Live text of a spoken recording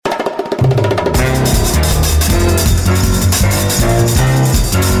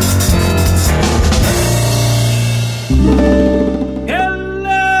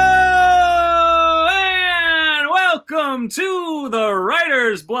welcome to the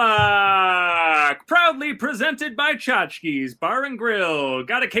Writer's Block, proudly presented by Tchotchkes Bar and Grill.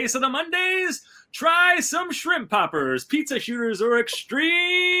 Got a case of the Mondays? Try some shrimp poppers, pizza shooters, or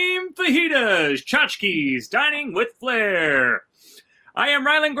extreme fajitas. Tchotchkes, dining with flair. I am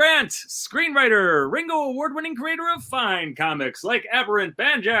Rylan Grant, screenwriter, Ringo Award-winning creator of fine comics like Aberrant,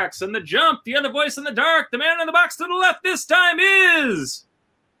 Banjax, and The Jump, The Other Voice in the Dark. The man in the box to the left this time is...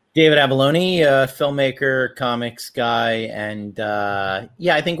 David Abalone, filmmaker, comics guy, and I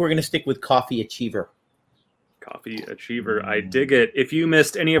think we're going to stick with Coffee Achiever. Coffee Achiever, I dig it. If you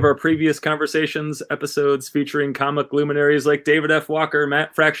missed any of our previous conversations, episodes featuring comic luminaries like David F. Walker,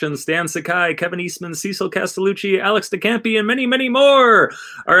 Matt Fraction, Stan Sakai, Kevin Eastman, Cecil Castellucci, Alex DeCampi, and many, many more,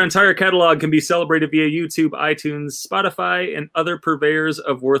 our entire catalog can be celebrated via YouTube, iTunes, Spotify, and other purveyors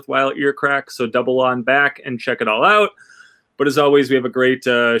of worthwhile ear crack, so double on back and check it all out. But as always, we have a great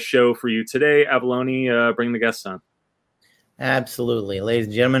show for you today. Abalone, bring the guests on. Absolutely. Ladies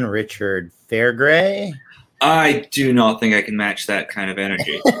and gentlemen, Richard Fairgray. I do not think I can match that kind of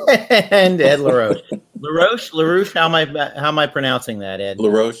energy. And Ed Laroche. Laroche, how am I pronouncing that, Ed?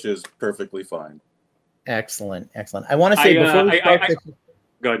 Laroche is perfectly fine. Excellent. I want to say before we start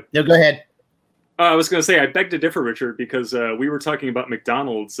go ahead. No, go ahead. I was going to say, I beg to differ, Richard, because we were talking about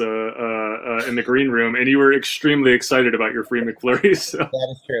McDonald's in the green room, and you were extremely excited about your free McFlurry. So. That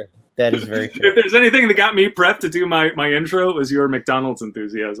is true. That is very true. If there's anything that got me prepped to do my intro, it was your McDonald's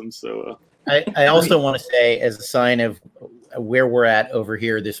enthusiasm. So I also want to say, as a sign of where we're at over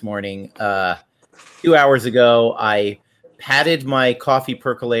here this morning, 2 hours ago, I patted my coffee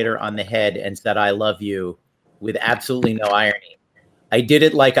percolator on the head and said, "I love you," with absolutely no irony. I did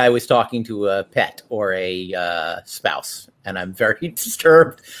it like I was talking to a pet or a spouse, and I'm very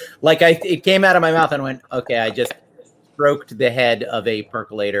disturbed. It came out of my mouth and I went, okay, I just stroked the head of a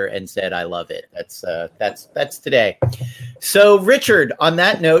percolator and said, I love it. That's today. So, Richard, on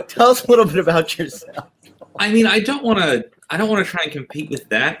that note, tell us a little bit about yourself. I mean, I don't want to try and compete with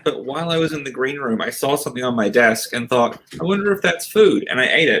that, but while I was in the green room, I saw something on my desk and thought, I wonder if that's food, and I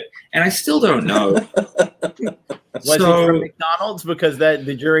ate it, and I still don't know. Was it from McDonald's? Because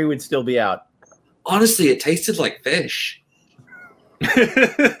the jury would still be out. Honestly, it tasted like fish.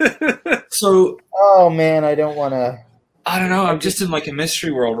 So, oh man, I don't want to. I don't know. I'm just in like a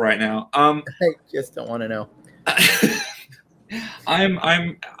mystery world right now. I just don't want to know.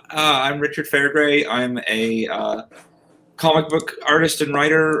 I'm Richard Fairgray. I'm a comic book artist and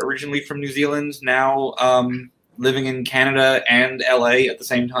writer, originally from New Zealand. Now living in Canada and LA at the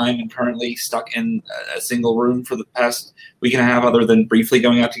same time, and currently stuck in a single room for the past week and a half, other than briefly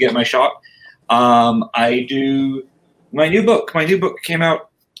going out to get my shot. I do my new book. My new book came out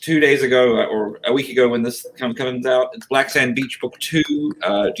 2 days ago, or a week ago when this comes out. It's Black Sand Beach Book 2.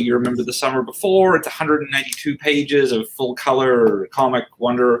 Do you remember the summer before? It's 192 pages of full color comic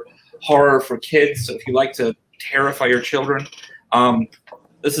wonder horror for kids. So if you like to terrify your children,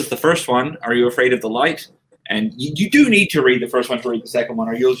 this is the first one. Are You Afraid of the Light? And you do need to read the first one to read the second one,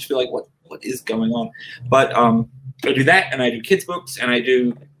 or you'll just be like, what is going on? But I do that, and I do kids' books, and I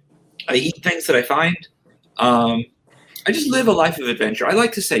eat things that I find. I just live a life of adventure. I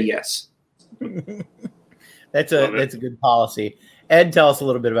like to say yes. That's a good policy. Ed, tell us a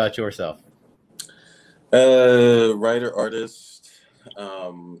little bit about yourself. Writer, artist,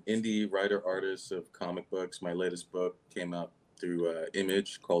 indie writer, artist of comic books. My latest book came out through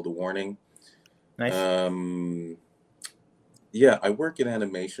Image called The Warning. Nice. I work in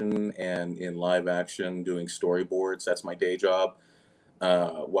animation and in live action doing storyboards. That's my day job.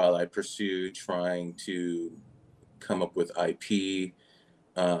 While I pursue trying to come up with IP,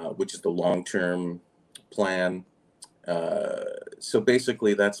 which is the long-term plan. So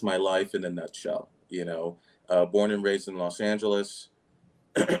basically, that's my life in a nutshell. Born and raised in Los Angeles,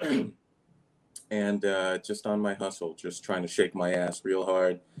 and just on my hustle, just trying to shake my ass real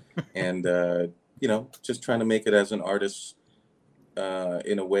hard, and just trying to make it as an artist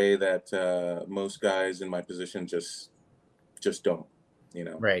in a way that most guys in my position just don't.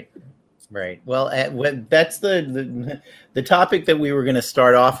 Right. Well, that's the topic that we were going to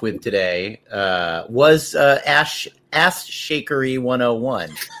start off with today. Was ass shakery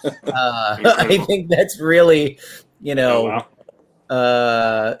 101. I think that's really, Oh,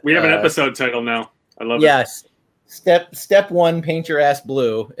 wow. We have an episode title now. I love it. Yes. Step 1, paint your ass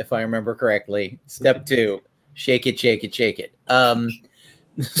blue, if I remember correctly. Step 2, shake it.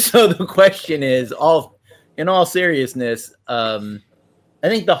 So the question is, in all seriousness, I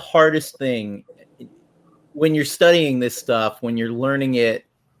think the hardest thing when you're studying this stuff, when you're learning it,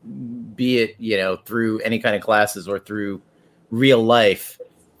 be it, through any kind of classes or through real life,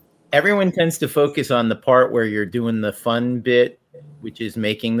 everyone tends to focus on the part where you're doing the fun bit, which is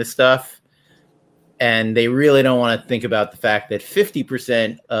making the stuff. And they really don't want to think about the fact that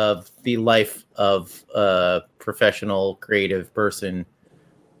 50% of the life of a professional creative person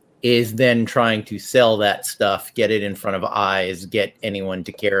is then trying to sell that stuff, get it in front of eyes, get anyone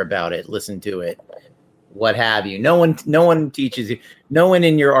to care about it, listen to it, what have you. No one teaches you. No one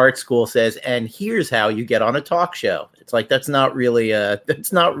in your art school says, and here's how you get on a talk show. It's like, that's not really a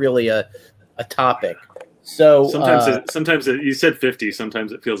topic. So sometimes you said 50.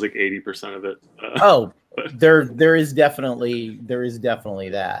 Sometimes it feels like 80% of it. There is definitely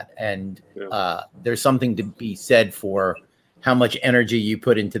that, and there's something to be said for how much energy you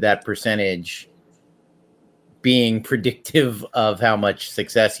put into that percentage being predictive of how much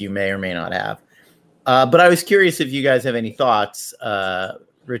success you may or may not have. But I was curious if you guys have any thoughts,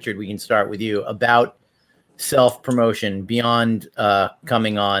 Richard. We can start with you about self-promotion beyond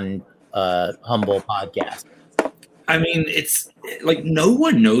coming on humble podcast. I mean, it's like no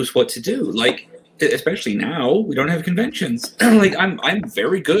one knows what to do. Like, especially now, we don't have conventions. Like, I'm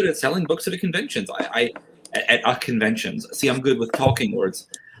very good at selling books at conventions. At conventions. See, I'm good with talking words.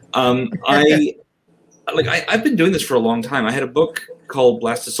 I've been doing this for a long time. I had a book called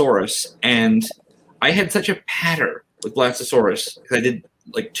Blastosaurus, and I had such a patter with Blastosaurus because I did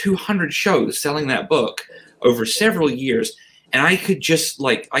like 200 shows selling that book over several years, and I could just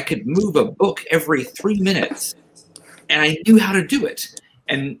I could move a book every 3 minutes, and I knew how to do it.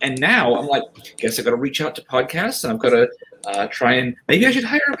 And now I'm like, guess I've got to reach out to podcasts, and I've got to try and maybe I should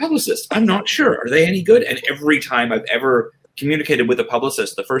hire a publicist. I'm not sure. Are they any good? And every time I've ever communicated with a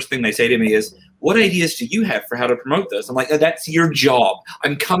publicist, the first thing they say to me is, what ideas do you have for how to promote this? I'm like, oh, that's your job.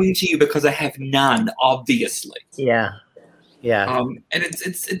 I'm coming to you because I have none, obviously. Yeah. And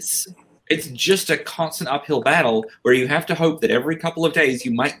it's just a constant uphill battle where you have to hope that every couple of days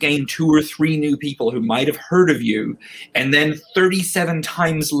you might gain 2 or 3 new people who might have heard of you. And then 37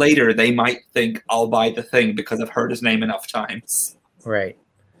 times later, they might think, I'll buy the thing because I've heard his name enough times. Right.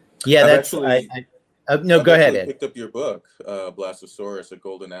 Yeah, that's actually, no, go ahead, Ed. I picked up your book, Blastosaurus, A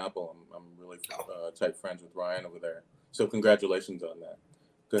Golden Apple. I'm really tight friends with Ryan over there. So congratulations on that.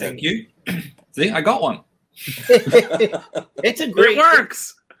 Go ahead. Thank you. See, I got one. It's a great. It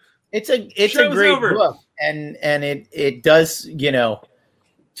works. It's a great book, and it does,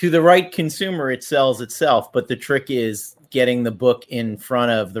 to the right consumer, it sells itself. But the trick is getting the book in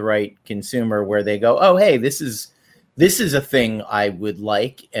front of the right consumer where they go, oh, hey, this is a thing I would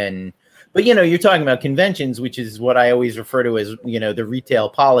like. But you're talking about conventions, which is what I always refer to as, the retail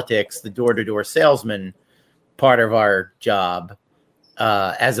politics, the door-to-door salesman part of our job,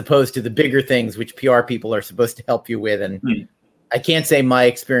 as opposed to the bigger things, which PR people are supposed to help you with. And I can't say my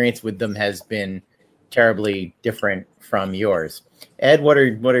experience with them has been terribly different from yours. Ed, what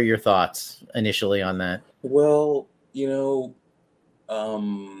are your thoughts initially on that? Well,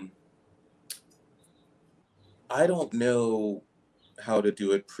 I don't know how to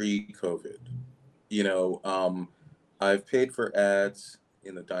do it pre-COVID. I've paid for ads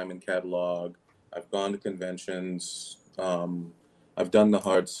in the Diamond catalog. I've gone to conventions. I've done the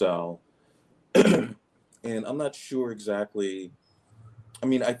hard sell. And I'm not sure exactly. I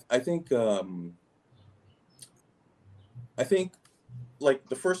mean, I think like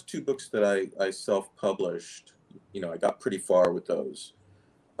the first 2 books that I self-published, I got pretty far with those.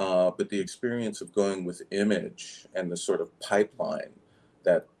 But the experience of going with Image and the sort of pipeline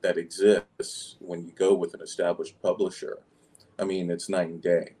that exists when you go with an established publisher, I mean, it's night and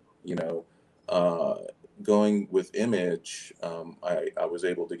day. Going with Image, I was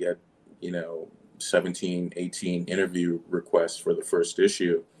able to get, 17, 18 interview requests for the first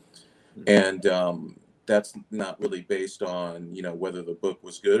issue. And that's not really based on, whether the book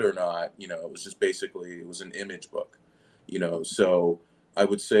was good or not. It was just basically, it was an Image book, so I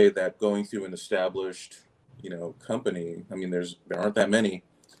would say that going through an established, company, I mean, there aren't that many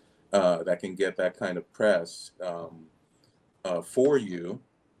that can get that kind of press for you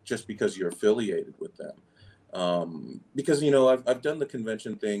just because you're affiliated with them. Because, I've done the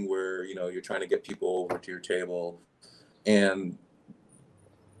convention thing where, you're trying to get people over to your table and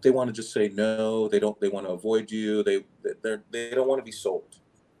they want to just say no. They want to avoid you. They don't want to be sold,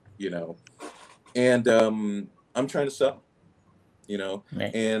 and I'm trying to sell,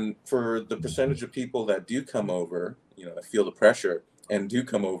 Right. And for the percentage of people that do come over, that feel the pressure and do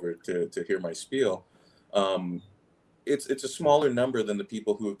come over to hear my spiel, it's a smaller number than the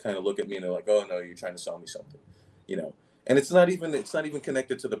people who kind of look at me and they're like, oh no, you're trying to sell me something, and it's not even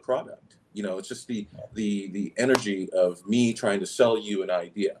connected to the product. It's just the energy of me trying to sell you an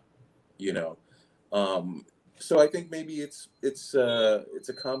idea, So I think maybe it's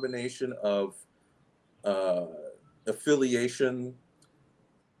a combination of affiliation.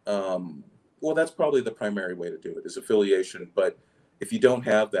 Well, that's probably the primary way to do it, is affiliation. But if you don't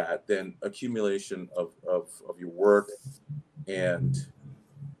have that, then accumulation of your work and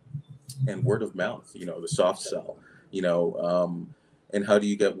word of mouth, the soft sell, and how do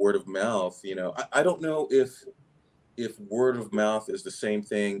you get word of mouth? I don't know if word of mouth is the same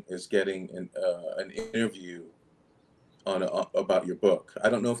thing as getting an interview about your book. I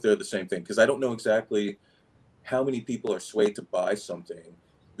don't know if they're the same thing, because I don't know exactly how many people are swayed to buy something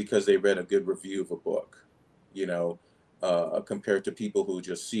because they read a good review of a book, compared to people who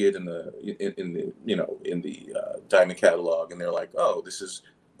just see it in the Diamond catalog, and they're like, oh, this is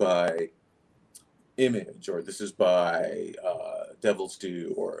by Image, or this is by Devil's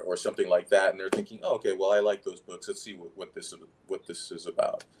Due, or something like that, and they're thinking, oh, okay, well, I like those books. Let's see what this is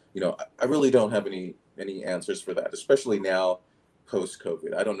about. I really don't have any answers for that, especially now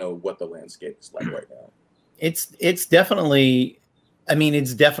post-COVID. I don't know what the landscape is like right now. It's definitely,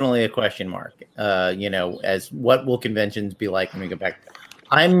 it's definitely a question mark. As what will conventions be like when we go back?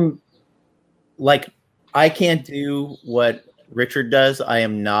 I'm like, I can't do what Richard does. I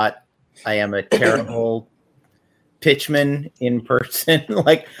am a terrible pitchman in person.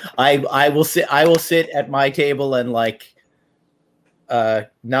 Like I will sit at my table and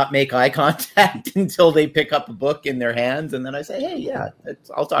not make eye contact until they pick up a book in their hands, and then I say, hey, yeah,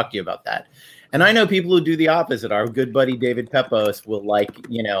 I'll talk to you about that. And I know people who do the opposite. Our good buddy David Pepos will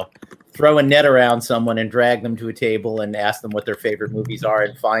throw a net around someone and drag them to a table and ask them what their favorite movies are,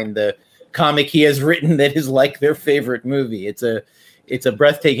 and find the comic he has written that is like their favorite movie. It's a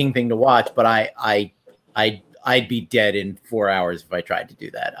breathtaking thing to watch, but I'd be dead in 4 hours if I tried to do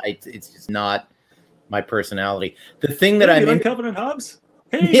that. It's just not my personality. The thing that you like Calvin and Hobbes?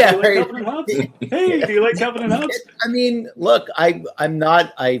 Hey, yeah, do you like Calvin and Hobbes? Hey, do you like Calvin and Hobbes? Look, I am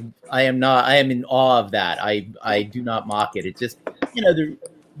in awe of that. I do not mock it. It's just,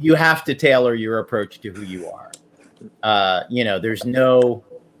 you have to tailor your approach to who you are.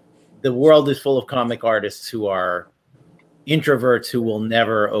 The world is full of comic artists who are introverts who will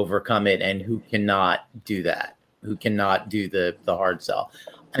never overcome it, and who cannot do that, who cannot do the hard sell.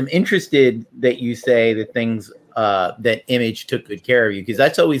 I'm interested that you say the things that Image took good care of you, because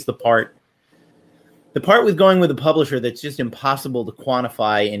that's always the part with going with a publisher that's just impossible to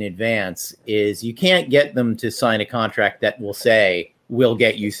quantify in advance, is you can't get them to sign a contract that will say, we'll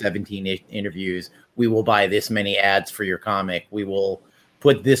get you 17 interviews, we will buy this many ads for your comic, we will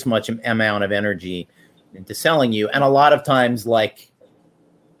put this much amount of energy into selling you. And a lot of times,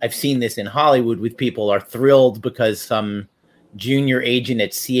 I've seen this in Hollywood, with people are thrilled because some junior agent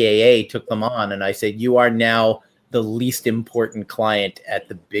at CAA took them on, and I said, you are now the least important client at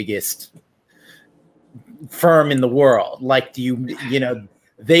the biggest firm in the world.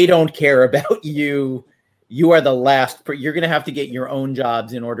 They don't care about you. You are the last. You're going to have to get your own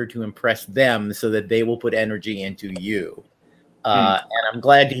jobs in order to impress them, so that they will put energy into you. And I'm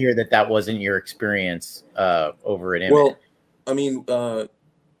glad to hear that wasn't your experience over at Image. Well,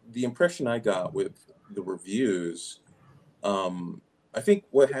 the impression I got with the reviews, I think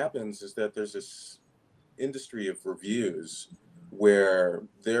what happens is that there's this industry of reviews where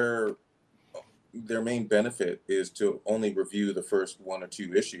their main benefit is to only review the first 1 or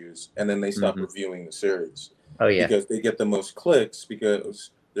 2 issues, and then they stop reviewing the series. Oh yeah, because they get the most clicks,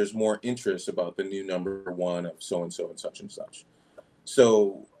 because there's more interest about the new number 1 of so and so and such and such.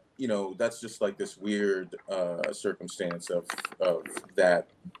 So that's just like this weird circumstance of that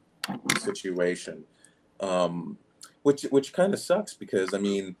situation. Which kind of sucks, because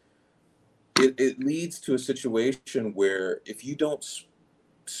it leads to a situation where if you don't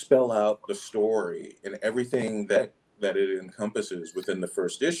spell out the story and everything that it encompasses within the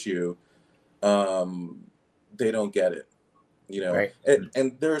first issue, they don't get it, Right.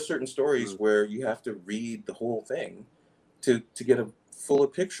 And there are certain stories where you have to read the whole thing to get a fuller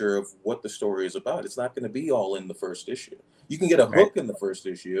picture of what the story is about. It's not going to be all in the first issue. You can get a hook in the first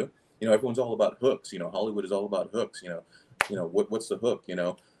issue. Everyone's all about hooks. Hollywood is all about hooks. What's the hook?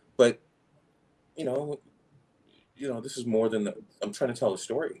 But this is more than I'm trying to tell a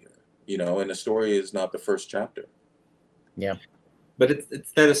story here. And a story is not the first chapter. Yeah, but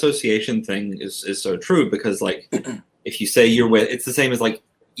it's that association thing is so true, because if you say it's the same as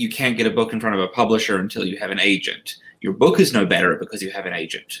you can't get a book in front of a publisher until you have an agent. Your book is no better because you have an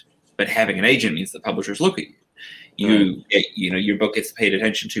agent, but having an agent means the publishers look at you. Your book gets paid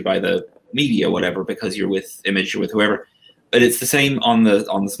attention to by the media, whatever, because you're with Image, you're with whoever. But it's the same on the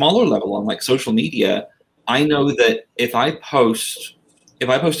smaller level, on social media. I know that if I post if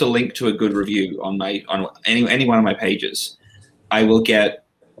I post a link to a good review on any one of my pages, I will get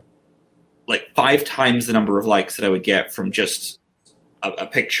like 5 times the number of likes that I would get from just a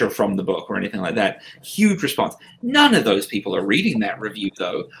picture from the book or anything like that. Huge response. None of those people are reading that review,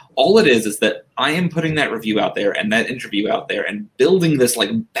 though. All it is that I am putting that review out there and that interview out there and building this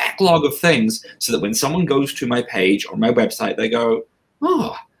like backlog of things so that when someone goes to my page or my website, they go,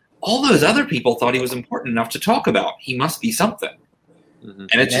 oh, all those other people thought he was important enough to talk about. He must be something. Mm-hmm.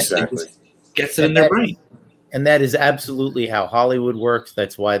 And it just gets it in their brain. And that is absolutely how Hollywood works.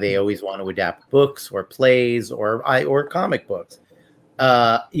 That's why they always want to adapt books or plays or comic books.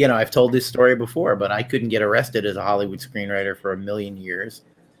 I've told this story before, but I couldn't get arrested as a Hollywood screenwriter for a million years.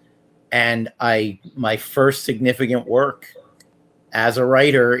 And my first significant work as a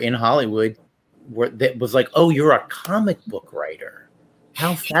writer in Hollywood that was like, oh, you're a comic book writer.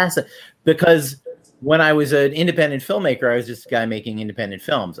 How fascinating. Because when I was an independent filmmaker, I was just a guy making independent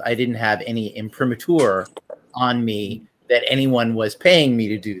films. I didn't have any imprimatur on me that anyone was paying me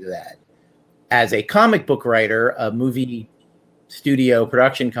to do that. As a comic book writer, a movie studio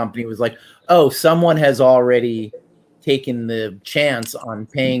production company was like, oh, someone has already taken the chance on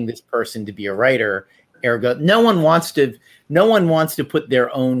paying this person to be a writer. Ergo, no one wants to put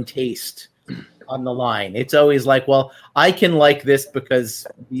their own taste on the line. It's always like, well, I can like this because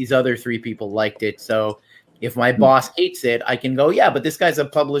these other 3 people liked it. So if my boss hates it, I can go, yeah, but this guy's a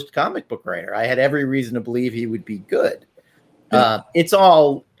published comic book writer. I had every reason to believe he would be good. It's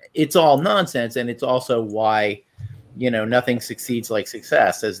all nonsense. And it's also why, nothing succeeds like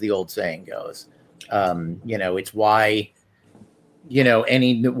success, as the old saying goes. It's why,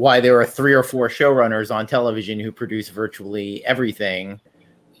 why there are 3 or 4 showrunners on television who produce virtually everything,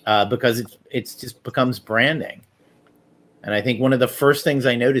 because it's just becomes branding. And I think one of the first things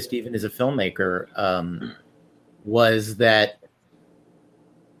I noticed, even as a filmmaker, was that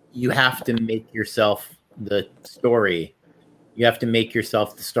you have to make yourself the story. You have to make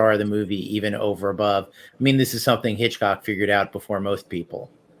yourself the star of the movie, even over above. I mean, this is something Hitchcock figured out before most people,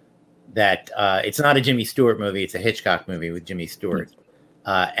 that it's not a Jimmy Stewart movie. It's a Hitchcock movie with Jimmy Stewart.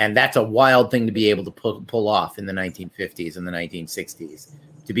 And that's a wild thing to be able to pull off in the 1950s and the 1960s,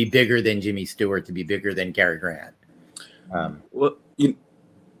 to be bigger than Jimmy Stewart, to be bigger than Cary Grant.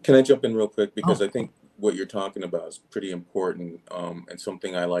 Can I jump in real quick? Because I think what you're talking about is pretty important, and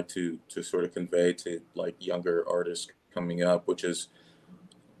something I like to sort of convey to like younger artists coming up, which is,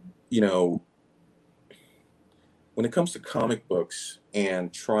 when it comes to comic books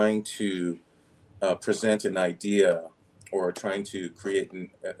and trying to present an idea or trying to create an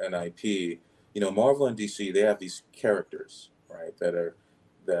IP, Marvel and DC, they have these characters, right, that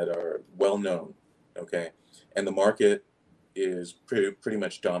are well known, okay, and the market is pretty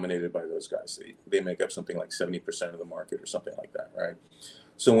much dominated by those guys. They make up something like 70% of the market or something like that, right?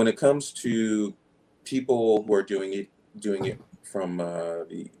 So when it comes to people who are doing it from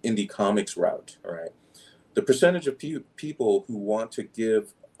the indie comics route, all right, the percentage of people who want to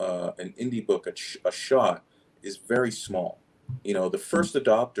give an indie book a shot is very small. The first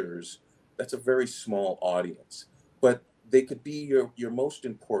adopters, that's a very small audience, but they could be your most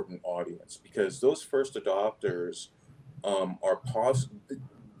important audience, because those first adopters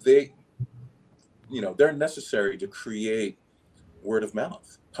they're necessary to create word of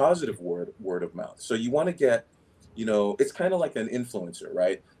mouth, positive word of mouth. So you want to get, it's kind of like an influencer,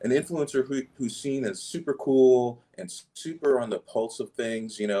 right? An influencer who's seen as super cool and super on the pulse of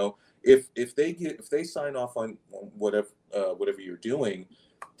things. If they sign off on whatever you're doing,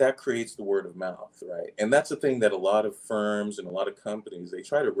 that creates the word of mouth, right? And that's the thing that a lot of firms and a lot of companies, they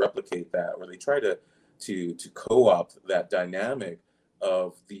try to replicate that, or they try to co-opt that dynamic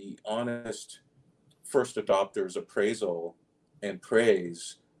of the honest first adopters appraisal and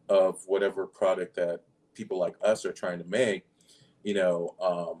praise of whatever product that people like us are trying to make,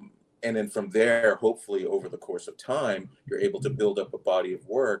 and then from there, hopefully over the course of time, you're able to build up a body of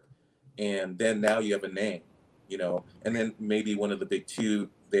work, and then now you have a name, and then maybe one of the big 2,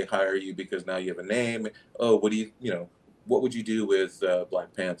 they hire you because now you have a name. Oh, what would you do with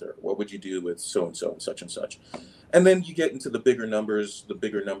Black Panther? What would you do with so-and-so and such and such? And then you get into the bigger numbers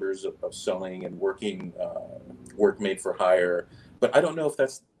of selling and working, work made for hire. But I don't know if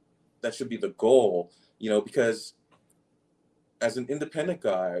that should be the goal, because as an independent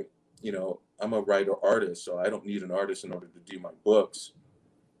guy, I'm a writer artist, so I don't need an artist in order to do my books.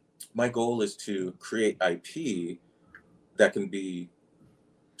 My goal is to create IP that can be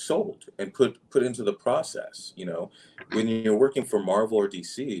sold and put into the process. When you're working for Marvel or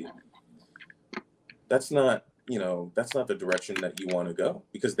DC, that's not that's not the direction that you want to go,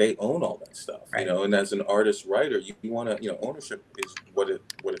 because they own all that stuff, Right. and as an artist writer, you want to, ownership is what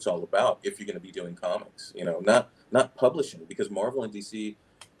it's all about if you're going to be doing comics, not publishing, because Marvel and DC,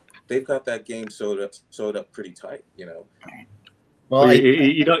 they've got that game sewed up pretty tight, Well,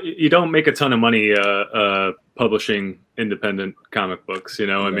 you don't make a ton of money publishing independent comic books.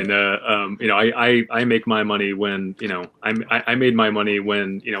 I mean, I make my money when I made my money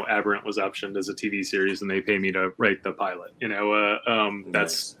when Aberrant was optioned as a TV series, and they pay me to write the pilot.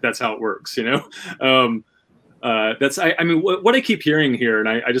 That's how it works. That's I mean what I keep hearing here, and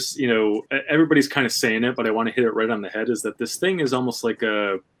I just everybody's kind of saying it, but I want to hit it right on the head, is that this thing is almost like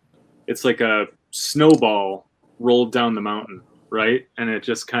a snowball rolled down the mountain. Right. And it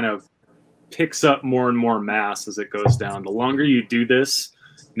just kind of picks up more and more mass as it goes down. The longer you do this,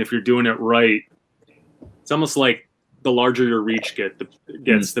 and if you're doing it right, it's almost like the larger your reach gets,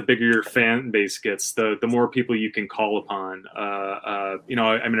 the bigger your fan base gets, the more people you can call upon. I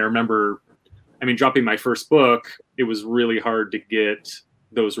remember dropping my first book, it was really hard to get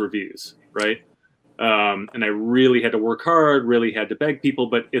those reviews. Right. And I really had to work hard, really had to beg people,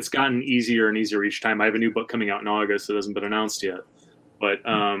 but it's gotten easier and easier each time. I have a new book coming out in August that hasn't been announced yet, but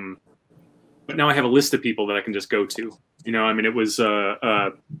now I have a list of people that I can just go to. It was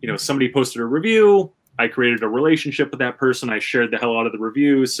somebody posted a review, I created a relationship with that person, I shared the hell out of the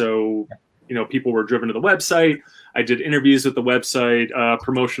review, so people were driven to the website. I did interviews with the website,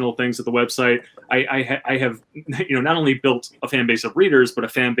 promotional things at the website. I have not only built a fan base of readers, but a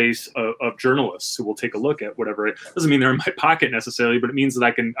fan base of journalists who will take a look at whatever. It doesn't mean they're in my pocket necessarily, but it means that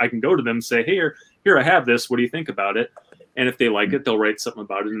I can go to them and say, hey, here I have this. What do you think about it? And if they like it, they'll write something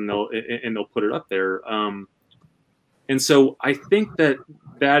about it, and they'll put it up there. And so I think that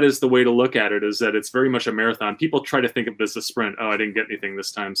is the way to look at it, is that it's very much a marathon. People try to think of this as a sprint. Oh, I didn't get anything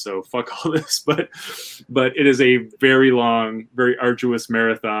this time, so fuck all this. But it is a very long, very arduous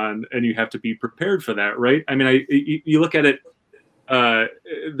marathon, and you have to be prepared for that, right? I mean, you look at it,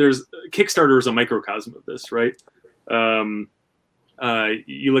 there's Kickstarter is a microcosm of this, right? You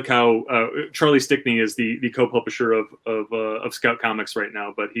look how Charlie Stickney is the co-publisher of Scout Comics right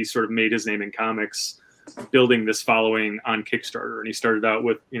now, but he sort of made his name in comics building this following on Kickstarter, and he started out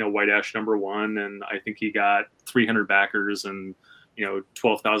with White Ash #1, and I think he got 300 backers and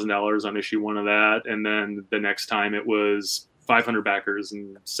 $12,000 on issue 1 of that, and then the next time it was 500 backers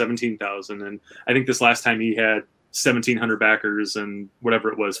and 17,000, and I think this last time he had 1,700 backers and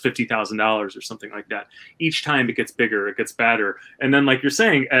whatever it was, $50,000 or something like that. Each time it gets bigger, it gets badder, and then like you're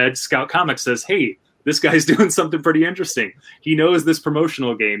saying, Ed, Scout Comics says, hey, this guy's doing something pretty interesting. He knows this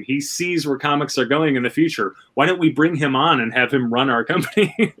promotional game. He sees where comics are going in the future. Why don't we bring him on and have him run our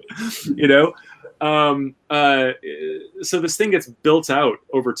company? So this thing gets built out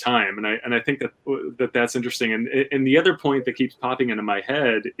over time, and I think that's interesting. And the other point that keeps popping into my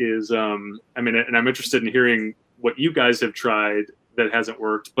head is, and I'm interested in hearing what you guys have tried that hasn't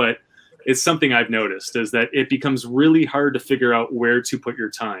worked, but it's something I've noticed, is that it becomes really hard to figure out where to put your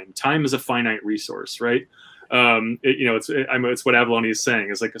time. Time is a finite resource, right? It's what Avalone is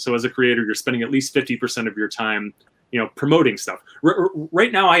saying. It's like, so as a creator, you're spending at least 50% of your time, promoting stuff.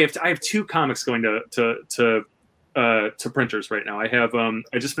 Right now, I have 2 comics going to printers right now. I have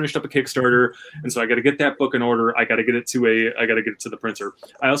I just finished up a Kickstarter, and so I got to get that book in order. I got to get it to the printer.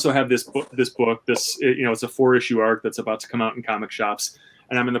 I also have this book. It's a 4-issue arc that's about to come out in comic shops.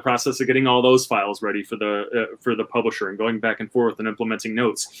 And I'm in the process of getting all those files ready for the publisher and going back and forth and implementing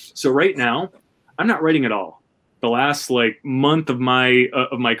notes. So right now, I'm not writing at all. The last month of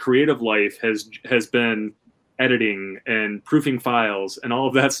my creative life has been editing and proofing files and all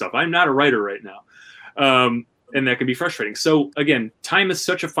of that stuff. I'm not a writer right now, and that can be frustrating. So again, time is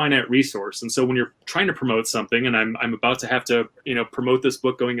such a finite resource, and so when you're trying to promote something, and I'm about to have to promote this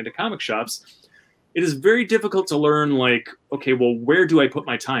book going into comic shops, it is very difficult to learn, okay, well, where do I put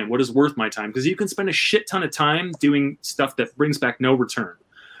my time? What is worth my time? Because you can spend a shit ton of time doing stuff that brings back no return.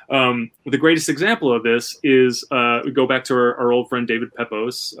 The greatest example of this is we go back to our old friend David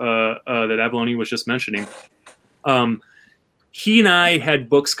Pepos that Avalone was just mentioning. He and I had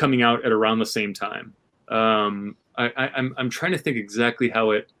books coming out at around the same time. I'm trying to think exactly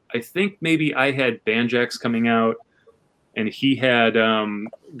how it. I think maybe I had Banjax coming out, and he had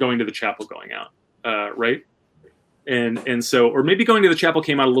Going to the Chapel going out. Right, and so, or maybe Going to the Chapel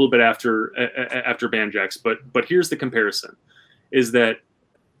came out a little bit after Banjax, but here's the comparison: is that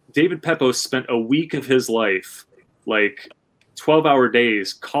David Pepos spent a week of his life, 12-hour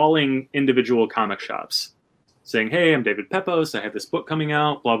days, calling individual comic shops, saying, "Hey, I'm David Pepos. I have this book coming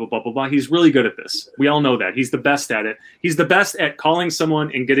out. Blah blah blah blah blah." He's really good at this. We all know that. He's the best at it. He's the best at calling someone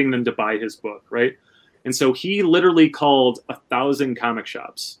and getting them to buy his book, right? And so he literally called 1,000 comic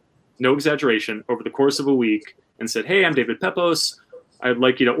shops, no exaggeration, over the course of a week and said, hey, I'm David Pepos. I'd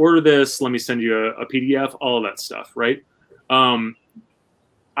like you to order this. Let me send you a PDF, all of that stuff, right?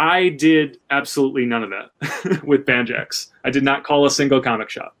 I did absolutely none of that with Banjax. I did not call a single comic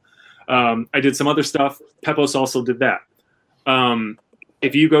shop. I did some other stuff. Pepos also did that.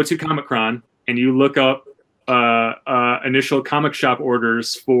 If you go to Comic-Con and you look up initial comic shop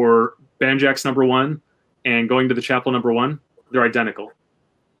orders for Banjax #1 and Going to the Chapel #1, they're identical.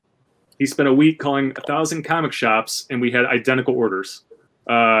 He spent a week calling 1,000 comic shops, and we had identical orders.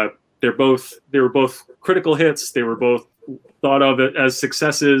 They were both critical hits. They were both thought of as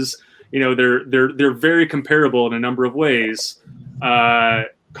successes. They're very comparable in a number of ways.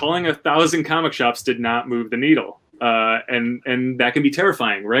 Calling 1,000 comic shops did not move the needle. And that can be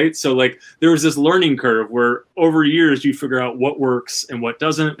terrifying, right? So like there was this learning curve where over years you figure out what works and what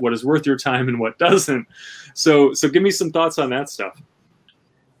doesn't, what is worth your time and what doesn't. So give me some thoughts on that stuff.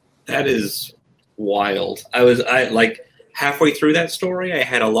 That is wild. I like halfway through that story, I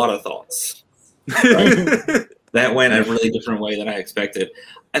had a lot of thoughts. That went a really different way than I expected.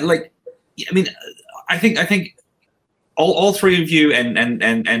 And I think all three of you and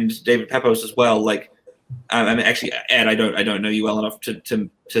David Pepos as well, like, I mean, actually, Ed, I don't know you well enough to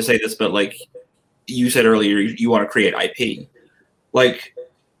say this, but like you said earlier, you want to create IP. Like,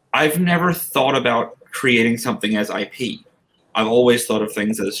 I've never thought about creating something as IP. I've always thought of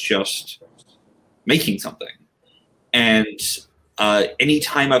things as just making something. And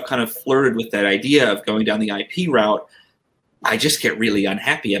anytime I've kind of flirted with that idea of going down the IP route, I just get really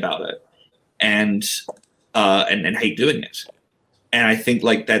unhappy about it and hate doing it. And I think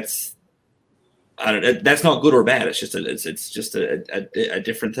like that's not good or bad. It's just a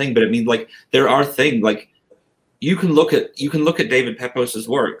different thing. But I mean, like there are things like you can look at David Pepos's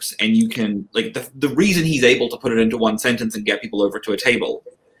works, and you can like the reason he's able to put it into one sentence and get people over to a table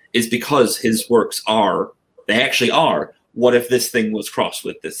is because his works actually are. What if this thing was crossed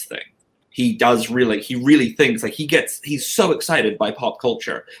with this thing? He really thinks like he's so excited by pop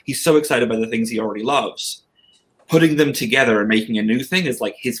culture. He's so excited by the things he already loves. Putting them together and making a new thing is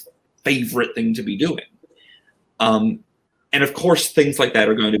like his favorite thing to be doing. And of course, things like that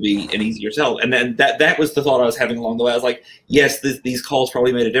are going to be an easier sell. And then that was the thought I was having along the way. I was like, yes, these calls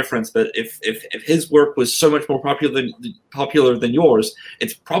probably made a difference, but if his work was so much more popular than yours,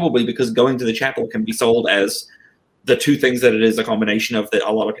 it's probably because Going to the Chapel can be sold as the two things that it is, a combination of that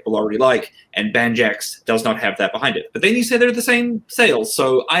a lot of people already like, and Banjax does not have that behind it. But then you say they're the same sales,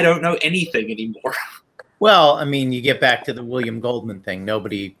 so I don't know anything anymore. Well, I mean, you get back to the William Goldman thing.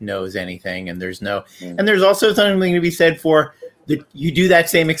 Nobody knows anything, and there's also something to be said for that. You do that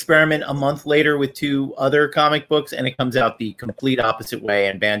same experiment a month later with two other comic books, and it comes out the complete opposite way,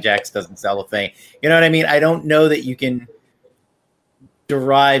 and Banjax doesn't sell a thing. You know what I mean? I don't know that you can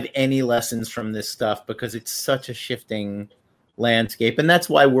derive any lessons from this stuff because it's such a shifting landscape, and that's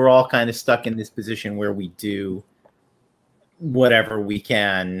why we're all kind of stuck in this position where we do whatever we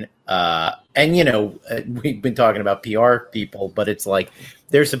can. And, we've been talking about PR people, but it's like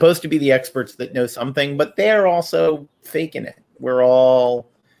they're supposed to be the experts that know something, but they're also faking it. We're all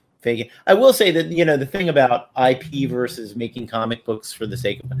faking. I will say that, the thing about IP versus making comic books for the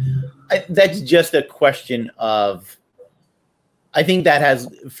sake of that's just a question of, I think that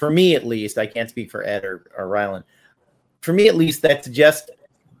has, for me at least, I can't speak for Ed or Rylan. For me at least, that's just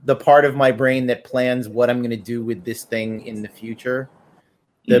the part of my brain that plans what I'm going to do with this thing in the future.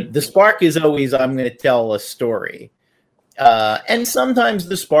 The spark is always, I'm going to tell a story. And sometimes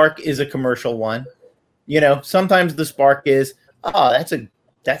the spark is a commercial one. Sometimes the spark is, that's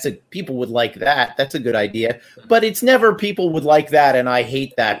a people would like that. That's a good idea. But it's never people would like that and I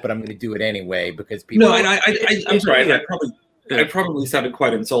hate that, but I'm going to do it anyway because people. No, I'm sorry. I probably sounded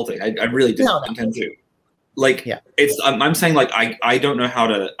quite insulting. I really didn't intend to. Like, yeah. I'm saying like I don't know how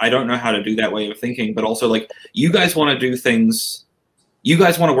to do that way of thinking, but also like you guys want to do things. You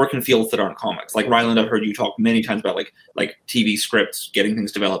guys want to work in fields that aren't comics. Like Ryland, I've heard you talk many times about like TV scripts, getting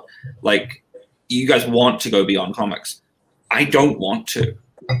things developed. Like you guys want to go beyond comics. I don't want to.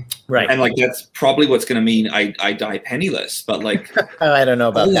 Right. And like that's probably what's going to mean I die penniless. But like I don't know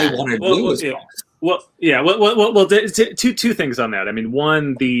about all that. I want to do is comics. Well, two things on that. I mean,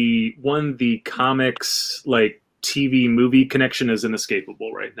 one, the comics like TV movie connection is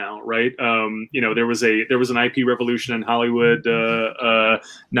inescapable right now, right? There was an IP revolution in Hollywood,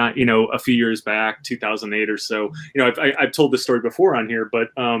 not a few years back, 2008 or so. I've told this story before on here, but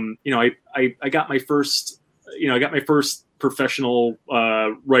I got my first professional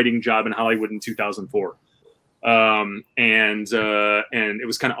writing job in Hollywood in 2004. and it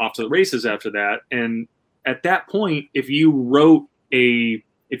was kind of off to the races after that. And at that point, if you wrote a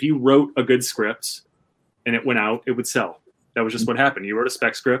good script and it went out, it would sell. That was just what happened. You wrote a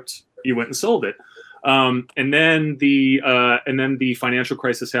spec script, you went and sold it. And then the financial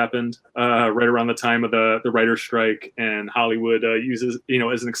crisis happened right around the time of the writer's strike, and Hollywood uses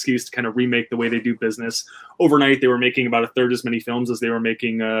as an excuse to kind of remake the way they do business. Overnight, they were making about a third as many films as they were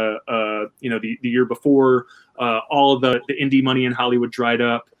making the year before. All of the indie money in Hollywood dried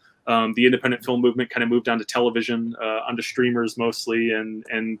up. The independent film movement kind of moved onto television, onto streamers mostly,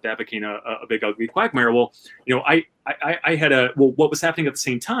 and that became a big ugly quagmire. Well, I had what was happening at the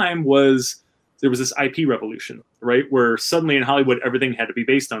same time was there was this IP revolution, right? Where suddenly in Hollywood, everything had to be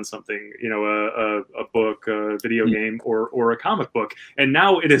based on something, a book, a video game, or a comic book. And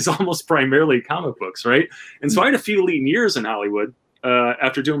now it is almost primarily comic books, right? And so I had a few lean years in Hollywood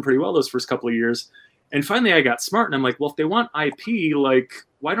after doing pretty well those first couple of years. And finally I got smart and I'm like, well, if they want IP, like,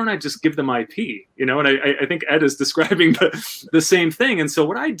 why don't I just give them IP? And I think Ed is describing the same thing. And so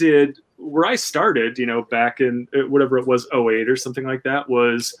what I did, where I started, back in whatever it was, 2008 or something like that,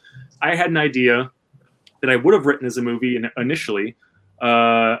 was I had an idea that I would have written as a movie initially,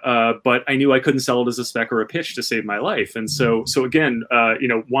 but I knew I couldn't sell it as a spec or a pitch to save my life. And so again,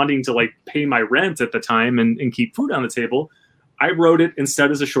 wanting to like pay my rent at the time and keep food on the table, I wrote it instead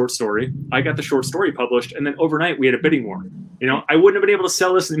as a short story. I got the short story published, and then overnight we had a bidding war. I wouldn't have been able to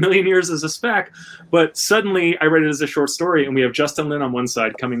sell this in a million years as a spec, but suddenly I read it as a short story, and we have Justin Lin on one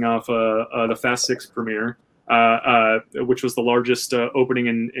side coming off the Fast 6 premiere, which was the largest opening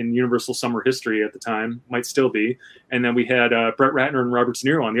in Universal summer history at the time, might still be. And then we had Brett Ratner and Robert De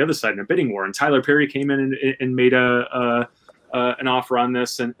Niro on the other side in a bidding war, and Tyler Perry came in and made an offer on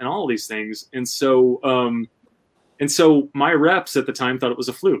this, and all of these things. And so my reps at the time thought it was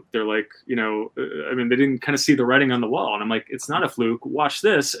a fluke. They're like, they didn't kind of see the writing on the wall. And I'm like, it's not a fluke. Watch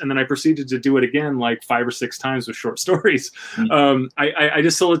this. And then I proceeded to do it again like 5 or 6 times with short stories. Mm-hmm. I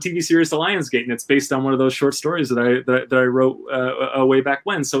just sold a TV series to Lionsgate, and it's based on one of those short stories that I wrote way back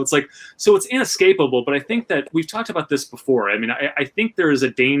when. So it's it's inescapable. But I think that we've talked about this before. I mean, I think there is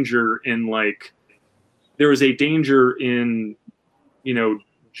a danger in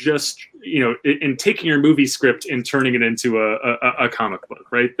in taking your movie script and turning it into a comic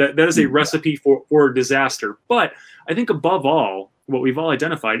book, right? That is a recipe for disaster. But I think above all, what we've all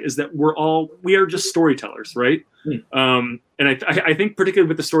identified is that we are just storytellers, right? And I think particularly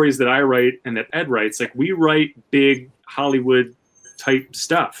with the stories that I write and that Ed writes, like we write big Hollywood type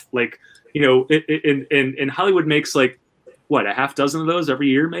stuff. Like, and Hollywood makes like, what, a half dozen of those every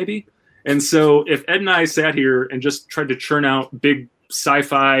year, maybe? And so if Ed and I sat here and just tried to churn out big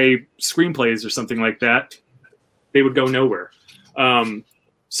sci-fi screenplays or something like that, they would go nowhere.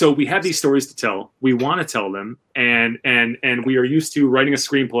 So we have these stories to tell. We want to tell them, and we are used to writing a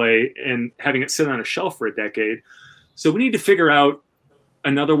screenplay and having it sit on a shelf for a decade. So we need to figure out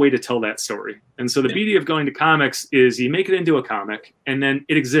another way to tell that story. And so the beauty of going to comics is you make it into a comic, and then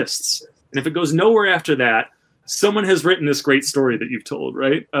it exists. And if it goes nowhere after that, someone has written this great story that you've told,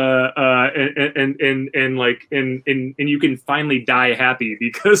 right? And you can finally die happy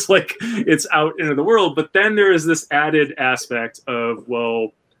because like it's out into the world. But then there is this added aspect of,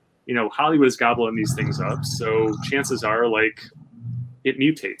 well, Hollywood is gobbling these things up. So chances are like it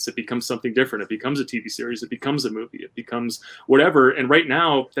mutates. It becomes something different. It becomes a TV series. It becomes a movie. It becomes whatever. And right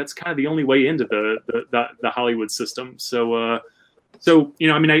now, that's kind of the only way into the Hollywood system. So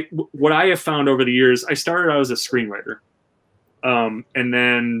what I have found over the years, I started out as a screenwriter, and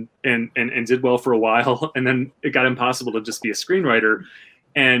then did well for a while, and then it got impossible to just be a screenwriter.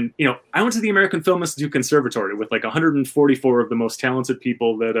 And I went to the American Film Institute Conservatory with like 144 of the most talented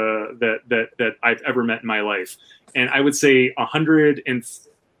people that I've ever met in my life, and I would say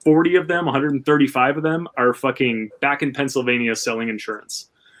 140 of them, 135 of them are fucking back in Pennsylvania selling insurance.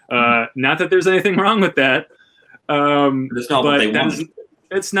 Not that there's anything wrong with that. It's not what they wanted.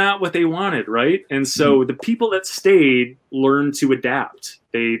 It's not what they wanted, right? And so the people that stayed learned to adapt.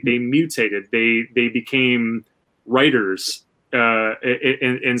 They mutated. They became writers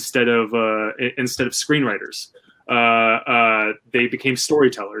instead of screenwriters. They became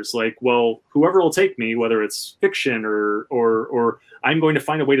storytellers. Like, well, whoever will take me, whether it's fiction or I'm going to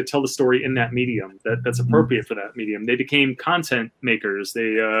find a way to tell the story in that medium that's appropriate for that medium. They became content makers.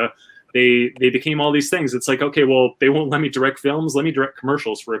 They became all these things. It's like, okay, well, they won't let me direct films. Let me direct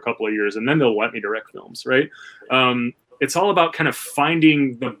commercials for a couple of years, and then they'll let me direct films, right? It's all about kind of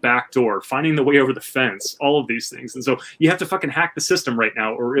finding the back door, finding the way over the fence, all of these things. And so you have to fucking hack the system right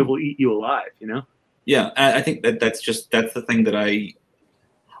now, or it will eat you alive, Yeah, I think that's the thing that I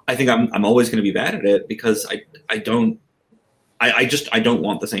I think I'm always going to be bad at it because I don't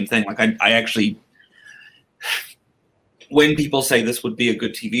want the same thing. Like I actually, when people say this would be a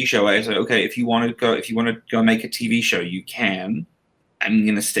good TV show, I say, okay, if you want to go make a TV show, you can. I'm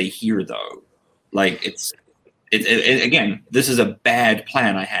going to stay here though. Like it again, this is a bad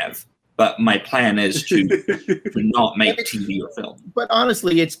plan I have, but my plan is to not make TV or film. But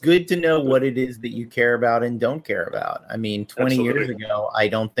honestly, it's good to know what it is that you care about and don't care about. I mean, 20 Absolutely. years ago, I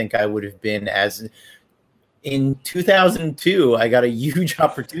don't think I would have been as. In 2002, I got a huge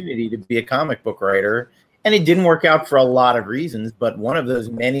opportunity to be a comic book writer, and it didn't work out for a lot of reasons. But one of those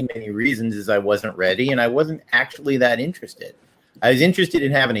many, many reasons is I wasn't ready, and I wasn't actually that interested. I was interested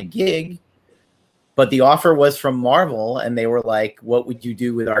in having a gig, but the offer was from Marvel, and they were like, "What would you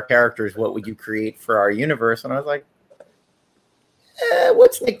do with our characters? What would you create for our universe?" And I was like,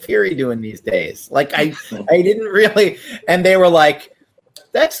 "What's Nick Fury doing these days?" Like, I didn't really. And they were like,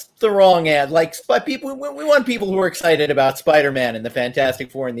 "That's the wrong ad." Like, people, we want people who are excited about Spider-Man and the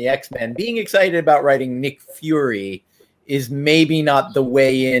Fantastic Four and the X-Men. Being excited about writing Nick Fury is maybe not the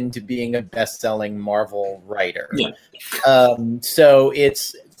way into being a best-selling Marvel writer. Yeah. So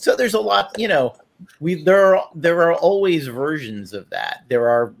there's a lot, there are always versions of that. There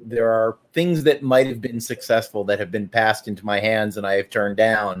are things that might have been successful that have been passed into my hands and I have turned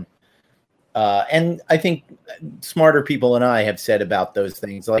down. And I think smarter people than I have said about those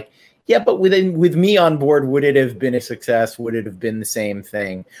things, like, yeah, but with me on board, would it have been a success? Would it have been the same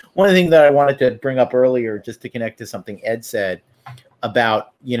thing? One of the things that I wanted to bring up earlier, just to connect to something Ed said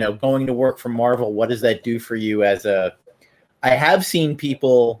about, going to work for Marvel, what does that do for you I have seen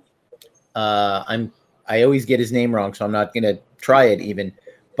people, I always get his name wrong, so I'm not going to try it even,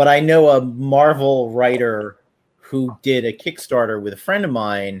 but I know a Marvel writer who did a Kickstarter with a friend of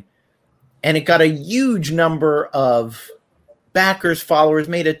mine, and it got a huge number of backers, followers,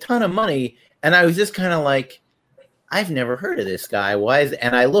 made a ton of money. And I was just kind of like, I've never heard of this guy.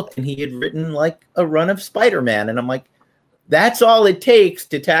 And I looked, and he had written like a run of Spider-Man. And I'm like, that's all it takes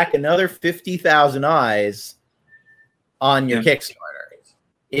to tack another 50,000 eyes on your Kickstarter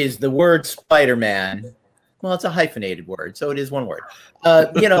is the word Spider-Man. Well, it's a hyphenated word, so it is one word.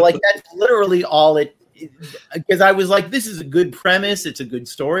 Like that's literally all it. Because I was like, this is a good premise. It's a good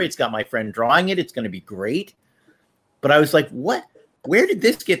story. It's got my friend drawing it. It's going to be great. But I was like, what? Where did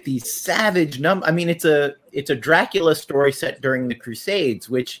this get these savage numbers? I mean, it's a Dracula story set during the Crusades,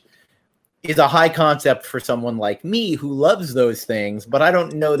 which is a high concept for someone like me who loves those things. But I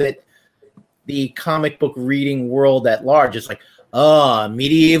don't know that the comic book reading world at large is like, oh,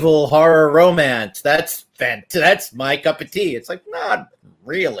 medieval horror romance. That's my cup of tea. It's like, not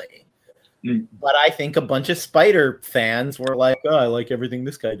really. But I think a bunch of Spider fans were like, oh, I like everything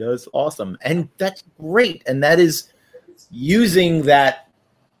this guy does. Awesome. And that's great. And that is using that,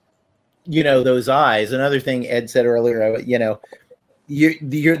 those eyes. Another thing Ed said earlier, you're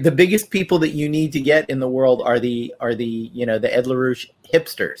the biggest people that you need to get in the world are the Ed Laroche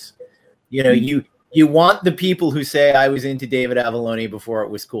hipsters. You want the people who say, I was into David Avalone before it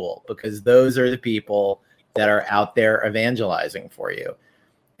was cool, because those are the people that are out there evangelizing for you.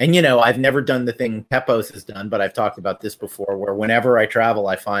 And, I've never done the thing Pepos has done, but I've talked about this before, where whenever I travel,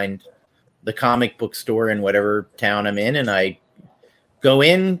 I find the comic book store in whatever town I'm in, and I go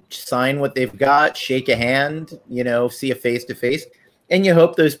in, sign what they've got, shake a hand, see a face-to-face, and you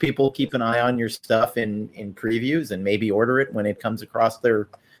hope those people keep an eye on your stuff in previews and maybe order it when it comes across their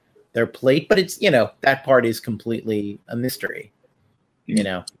plate. But it's, that part is completely a mystery,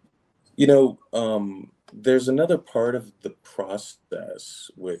 There's another part of the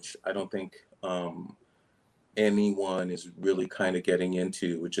process which I don't think anyone is really kind of getting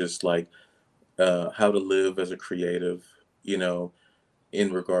into, which is like how to live as a creative,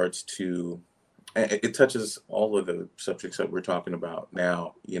 in regards to, it touches all of the subjects that we're talking about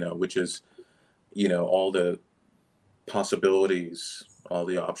now, which is, all the possibilities, all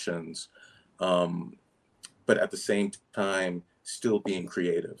the options, but at the same time, still being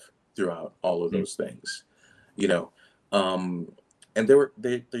creative throughout all of those things, and there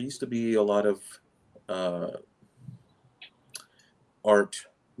used to be a lot of art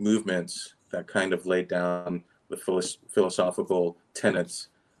movements that kind of laid down the philosophical tenets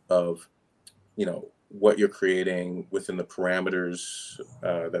of, what you're creating within the parameters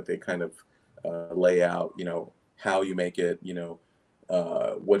that they kind of lay out, how you make it,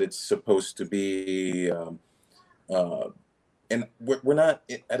 what it's supposed to be. And we're not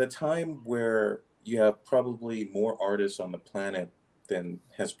at a time where you have probably more artists on the planet than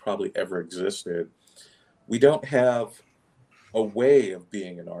has probably ever existed. We don't have a way of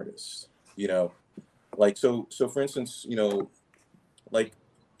being an artist, like, so for instance, like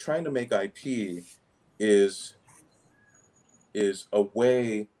trying to make IP is a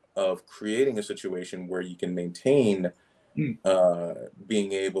way of creating a situation where you can maintain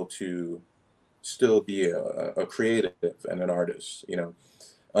being able to still be a creative and an artist,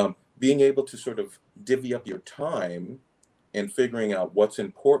 being able to sort of divvy up your time and figuring out what's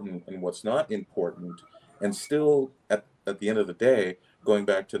important and what's not important, and still at the end of the day, going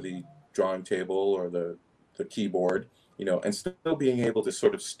back to the drawing table or the keyboard, and still being able to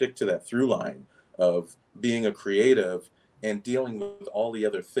sort of stick to that through line of being a creative and dealing with all the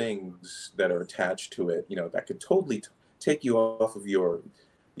other things that are attached to it, that could totally take you off of your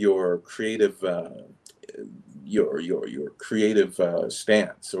creative your creative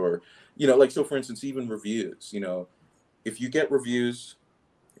stance, or like, so for instance, even reviews, if you get reviews,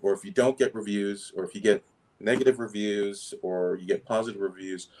 or if you don't get reviews, or if you get negative reviews or you get positive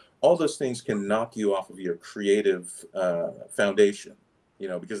reviews, all those things can knock you off of your creative foundation,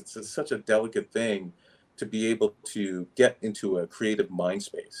 because it's such a delicate thing to be able to get into a creative mind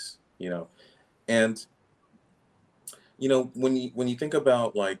space, and when you think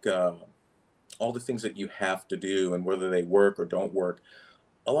about like all the things that you have to do and whether they work or don't work,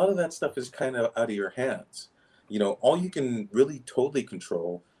 a lot of that stuff is kind of out of your hands. All you can really totally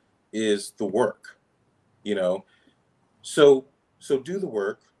control is the work, so do the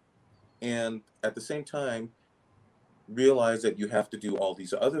work, and at the same time realize that you have to do all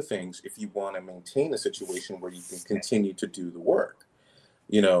these other things if you want to maintain a situation where you can continue to do the work,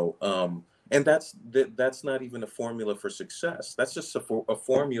 and that's not even a formula for success. That's just a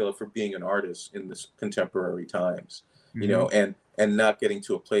formula for being an artist in this contemporary times, and not getting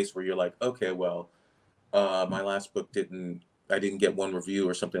to a place where you're like, okay, well, my last book I didn't get one review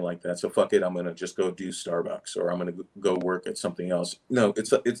or something like that, so fuck it, I'm gonna just go do Starbucks, or I'm gonna go work at something else. No,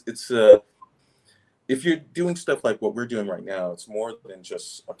 it's if you're doing stuff like what we're doing right now, it's more than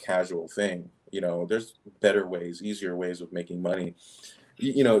just a casual thing. There's better ways, easier ways of making money.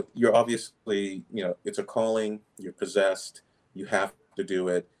 You're obviously, it's a calling, you're possessed, you have to do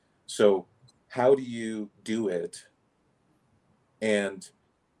it. So how do you do it and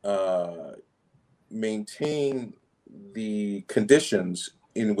maintain the conditions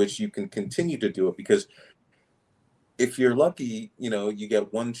in which you can continue to do it? Because if you're lucky, you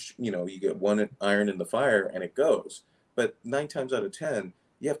get one iron in the fire and it goes. But 9 times out of 10,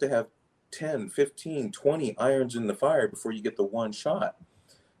 you have to have 10, 15, 20 irons in the fire before you get the one shot.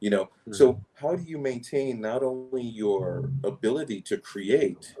 So how do you maintain not only your ability to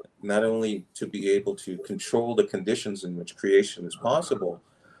create, not only to be able to control the conditions in which creation is possible,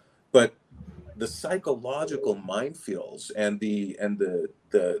 but the psychological minefields and the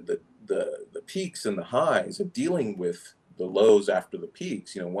peaks and the highs of dealing with the lows after the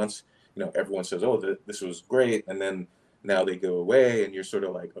peaks. Once everyone says, oh, this was great, and then now they go away, and you're sort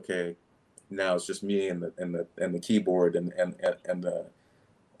of like, okay, now it's just me and the keyboard and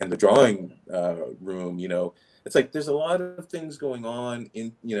the drawing room. It's like there's a lot of things going on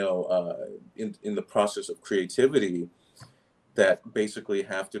in in the process of creativity that basically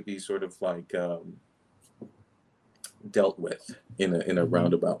have to be sort of like dealt with in a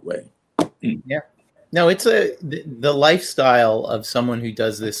roundabout way. Yeah. No, it's the lifestyle of someone who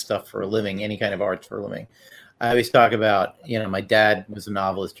does this stuff for a living, any kind of arts for a living. I always talk about, my dad was a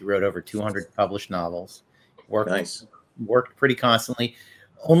novelist. He wrote over 200 published novels. Worked pretty constantly.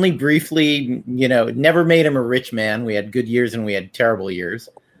 Only briefly, never made him a rich man. We had good years and we had terrible years.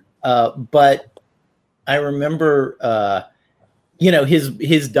 But I remember,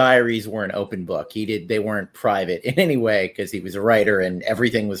 his diaries were an open book. They weren't private in any way because he was a writer and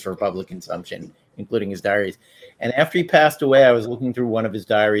everything was for public consumption, including his diaries. And after he passed away, I was looking through one of his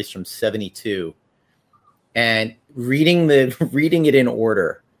diaries from 1972 and reading it in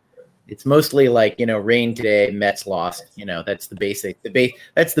order. It's mostly like, rain today, Mets lost. That's the basic.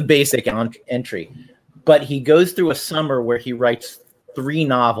 That's the basic entry. But he goes through a summer where he writes 3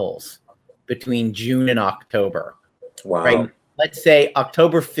 novels between June and October. Wow. Right? Let's say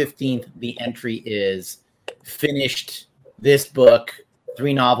October 15th, the entry is finished this book,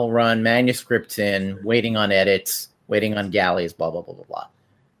 3 novel run, manuscripts in, waiting on edits, waiting on galleys, blah, blah, blah, blah, blah.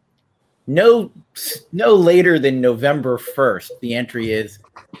 No later than November 1st, the entry is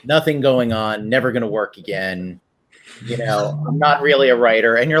nothing going on, never going to work again. I'm not really a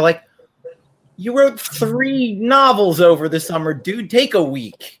writer. And you're like, you wrote 3 novels over the summer, dude, take a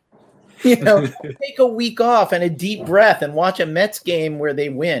week. Take a week off and a deep breath and watch a Mets game where they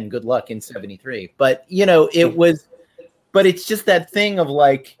win. Good luck in 73. But, but it's just that thing of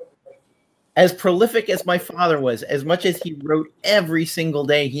like, as prolific as my father was, as much as he wrote every single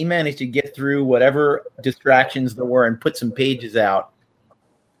day, he managed to get through whatever distractions there were and put some pages out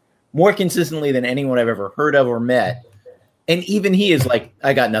more consistently than anyone I've ever heard of or met. And even he is like,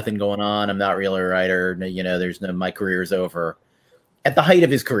 I got nothing going on. I'm not really a writer. You know, my career's over. At the height of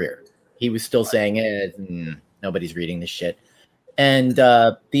his career, he was still saying, nobody's reading this shit. And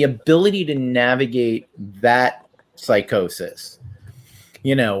the ability to navigate that psychosis,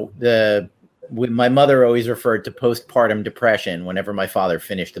 you know, my mother always referred to postpartum depression whenever my father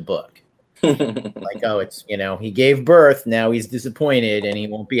finished a book. Like, oh, it's, you know, he gave birth. Now he's disappointed and he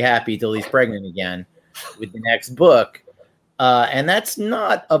won't be happy till he's pregnant again with the next book. And that's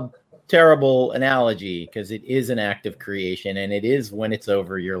not a terrible analogy because it is an act of creation. And it is when it's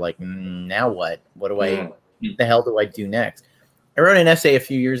over, you're like, now what? What the hell do I do next? I wrote an essay a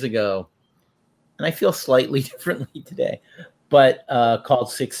few years ago, and I feel slightly differently today, but called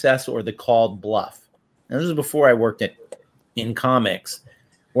Success or the Called Bluff. And this was before I worked in comics,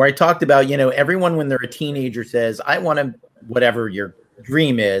 where I talked about, you know, everyone when they're a teenager says, I want to, whatever your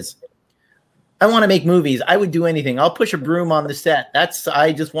dream is, I want to make movies. I would do anything. I'll push a broom on the set.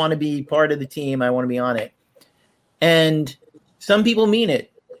 I just want to be part of the team. I want to be on it. And some people mean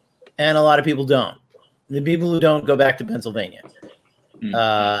it, and a lot of people don't. The people who don't go back to Pennsylvania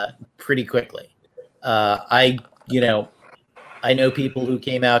pretty quickly. I know people who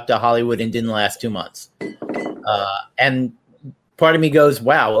came out to Hollywood and didn't last 2 months. And part of me goes,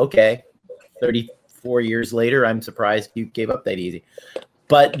 wow, okay. 34 years later, I'm surprised you gave up that easy.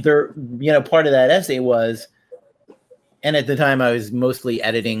 But there, you know, part of that essay was, and at the time I was mostly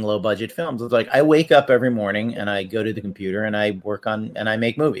editing low budget films. It was like, I wake up every morning and I go to the computer and I work on, and I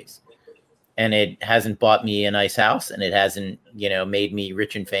make movies. And it hasn't bought me a nice house and it hasn't, you know, made me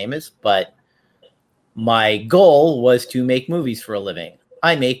rich and famous. But my goal was to make movies for a living.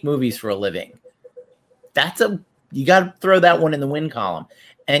 I make movies for a living. You got to throw that one in the win column.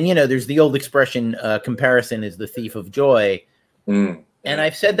 And, you know, there's the old expression, comparison is the thief of joy. And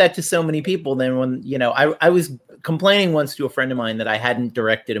I've said that to so many people. Then when, you know, I was complaining once to a friend of mine that I hadn't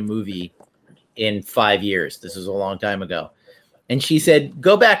directed a movie in 5 years. This was a long time ago. And she said,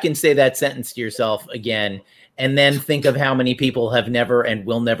 go back and say that sentence to yourself again, and then think of how many people have never and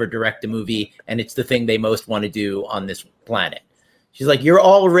will never direct a movie, and it's the thing they most want to do on this planet. She's like, you're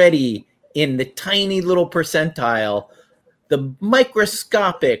already in the tiny little percentile, the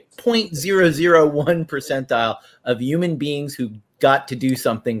microscopic 0.001 percentile of human beings who got to do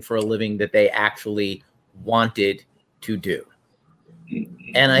something for a living that they actually wanted to do.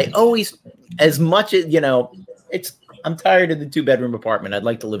 And I always, as much as, you know, I'm tired of the 2-bedroom apartment. I'd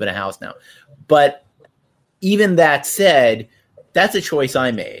like to live in a house now. But even that said, that's a choice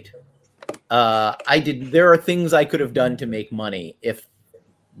I made. There are things I could have done to make money if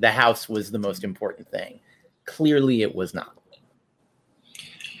the house was the most important thing. Clearly it was not.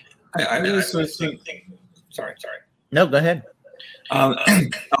 I was thinking. Sorry. No, go ahead.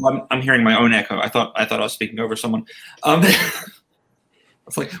 I'm hearing my own echo. I thought I was speaking over someone.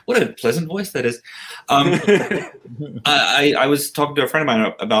 It's like, what a pleasant voice that is. I was talking to a friend of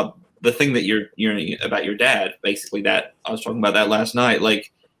mine about the thing that you're about your dad. Basically, that I was talking about that last night.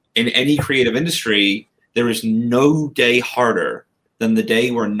 Like, in any creative industry, there is no day harder than the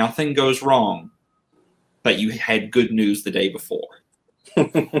day where nothing goes wrong, but you had good news the day before.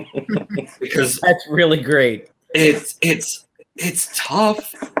 Because that's really great. It's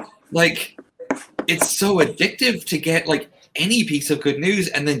tough. Like, it's so addictive to get like any piece of good news,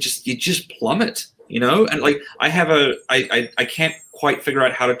 and then you just plummet, you know? And like, I can't quite figure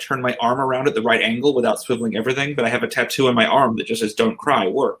out how to turn my arm around at the right angle without swiveling everything, but I have a tattoo on my arm that just says, "Don't cry,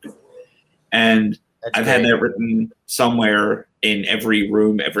 work." And that's I've had that written somewhere in every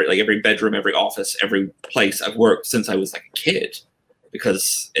room, every bedroom, every office, every place I've worked since I was like a kid,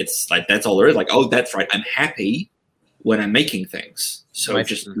 because it's like, that's all there is. Like, oh, that's right. I'm happy when I'm making things. So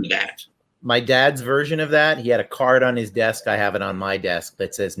just do that. My dad's version of that, he had a card on his desk. I have it on my desk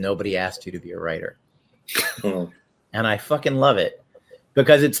that says, "Nobody asked you to be a writer." And I fucking love it,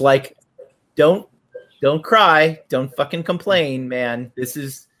 because it's like, don't cry. Don't fucking complain, man.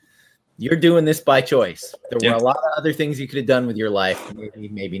 You're doing this by choice. There were a lot of other things you could have done with your life.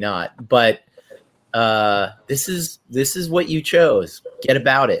 Maybe not. But this is what you chose. Get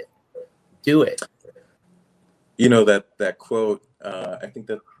about it. Do it. You know, that quote, I think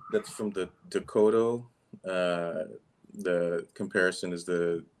that's from the Dakota. The comparison is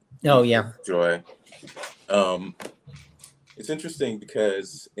the joy. It's interesting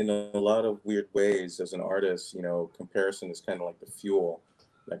because in a lot of weird ways, as an artist, you know, comparison is kind of like the fuel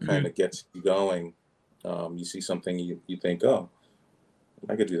that kind of gets you going. You see something, you think, oh,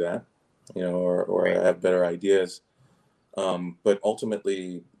 I could do that, you know, or I have better ideas. But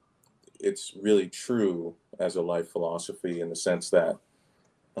ultimately, it's really true as a life philosophy in the sense that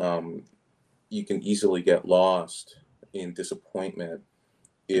you can easily get lost in disappointment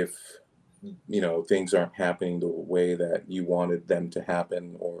if things aren't happening the way that you wanted them to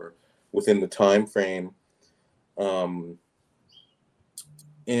happen or within the time frame.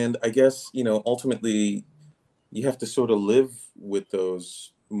 And I guess ultimately you have to sort of live with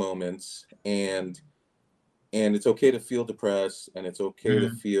those moments, and it's okay to feel depressed, and it's okay to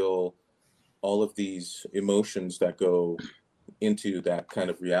feel all of these emotions that go into that kind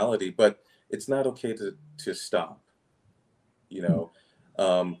of reality, but it's not okay to stop,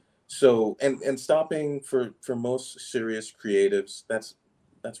 so and stopping for most serious creatives, that's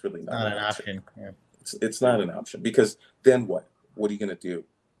really not an option. Yeah. It's not an option, because then what are you going to do?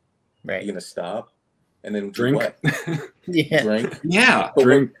 Right. You're going to stop and then Drink. do what? Yeah. Drink. Yeah.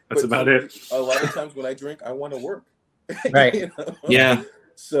 Drink. That's about it. A lot of times when I drink, I want to work. Right. Yeah.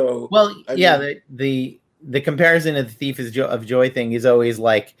 So the comparison of the Thief of Joy thing is always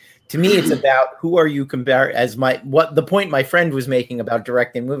like, to me, it's about who are you comparing, what the point my friend was making about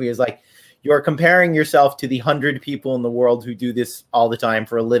directing movie is like, you're comparing yourself to the 100 people in the world who do this all the time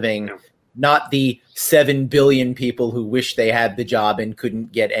for a living, not the 7 billion people who wish they had the job and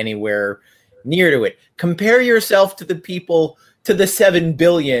couldn't get anywhere near to it. Compare yourself to the people, to the 7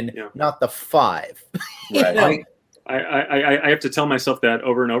 billion, not the 5. Right. I have to tell myself that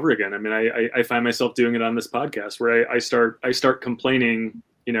over and over again. I mean, I find myself doing it on this podcast where I start complaining,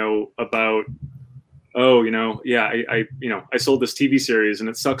 about, I sold this TV series and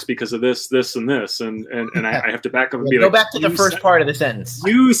it sucks because of this, and this, and I have to back up and be go like, back to the first part of the sentence.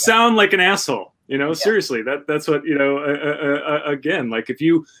 You sound like an asshole. Seriously, that's what, again, like if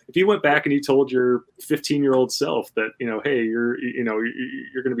you went back and you told your 15-year-old self that, hey, you're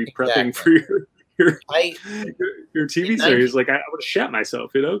going to be prepping for your TV series, like I would have shat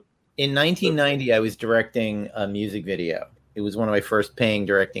myself, In 1990, I was directing a music video. It was one of my first paying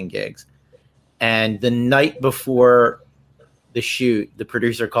directing gigs. And the night before the shoot, the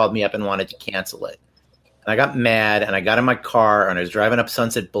producer called me up and wanted to cancel it. And I got mad, and I got in my car, and I was driving up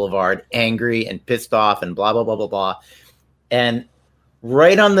Sunset Boulevard, angry and pissed off and blah, blah, blah, blah, blah. And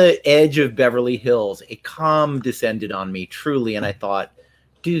right on the edge of Beverly Hills, a calm descended on me, truly. And I thought,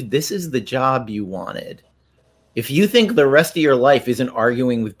 dude, this is the job you wanted. If you think the rest of your life isn't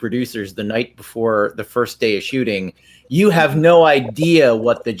arguing with producers the night before the first day of shooting, you have no idea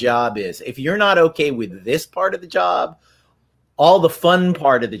what the job is. If you're not okay with this part of the job, all the fun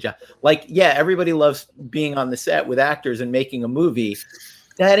part of the job, like, yeah, everybody loves being on the set with actors and making a movie.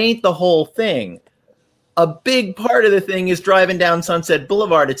 That ain't the whole thing. A big part of the thing is driving down Sunset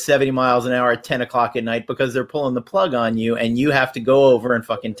Boulevard at 70 miles an hour at 10 o'clock at night because they're pulling the plug on you, and you have to go over and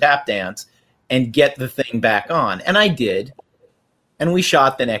fucking tap dance and get the thing back on. And I did. And we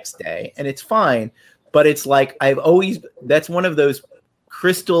shot the next day, and it's fine. But it's like, that's one of those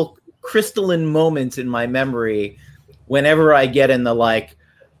crystalline moments in my memory whenever I get in the like,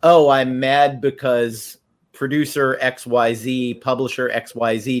 oh, I'm mad because producer XYZ, publisher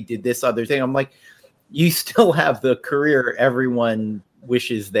XYZ did this other thing. I'm like, you still have the career everyone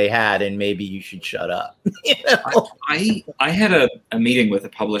wishes they had, and maybe you should shut up. I had a meeting with a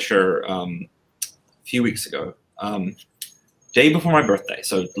publisher a few weeks ago, day before my birthday,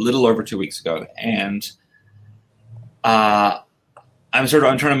 so a little over 2 weeks ago, and I'm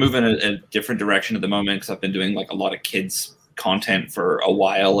trying to move in a different direction at the moment because I've been doing like a lot of kids content for a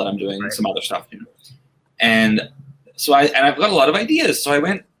while, and I'm doing some other stuff, and so I've got a lot of ideas. So I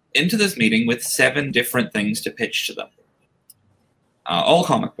went into this meeting with 7 different things to pitch to them, all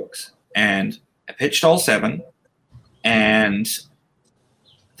comic books, and I pitched all 7, and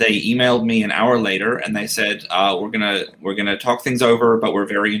they emailed me an hour later and they said, we're gonna talk things over, but we're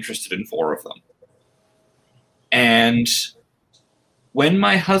very interested in 4 of them. And when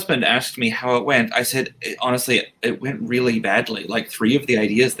my husband asked me how it went, I said, honestly, it went really badly. Like 3 of the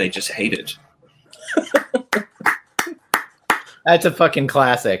ideas they just hated. That's a fucking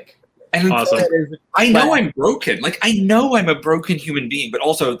classic. And awesome. I know I'm broken. Like I know I'm a broken human being, but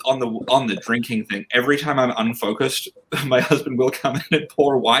also on the drinking thing, every time I'm unfocused, my husband will come in and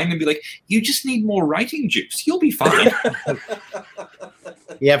pour wine and be like, "You just need more writing juice. You'll be fine."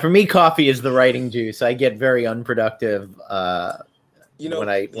 Yeah, for me, coffee is the writing juice. I get very unproductive when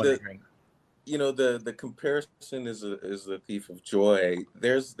I drink. The comparison is the thief of joy.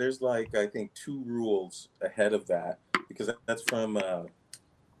 There's like, I think 2 rules ahead of that, because that's from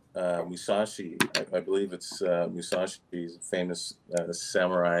Musashi. I believe it's Musashi's famous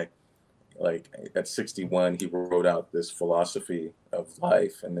samurai. Like at 61, he wrote out this philosophy of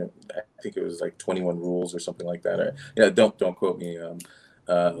life, and I think it was like 21 rules or something like that. Don't quote me.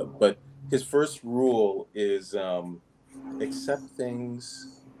 But his first rule is accept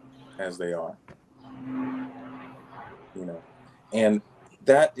things as they are. And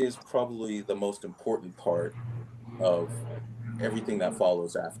that is probably the most important part of everything that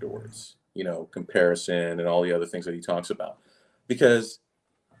follows afterwards, comparison and all the other things that he talks about. Because,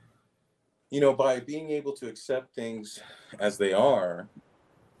 by being able to accept things as they are,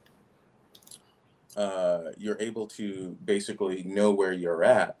 you're able to basically know where you're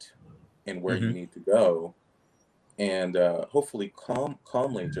at and where you need to go, and hopefully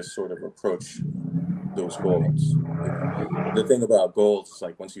calmly just sort of approach those goals. The thing about goals is,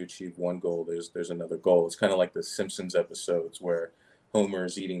 like, once you achieve one goal, there's another goal. It's kind of like the Simpsons episodes where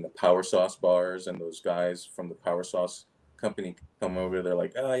Homer's eating the power sauce bars, and those guys from the power sauce company come over. They're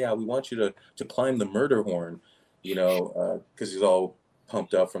like, "Oh yeah, we want you to climb the murder horn," because he's all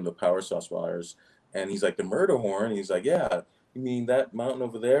pumped up from the power sauce bars. And he's like, "The murder horn?" He's like, "Yeah, you mean that mountain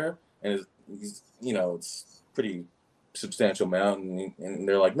over there?" And he's it's pretty substantial mountain. And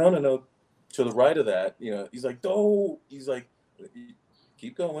they're like, no, to the right of that, he's like, "No," he's like,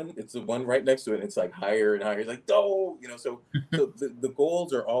 "Keep going. It's the one right next to it." And it's like higher and higher. He's like, "No," so the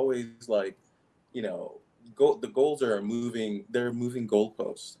goals are always like, the goals are moving. They're moving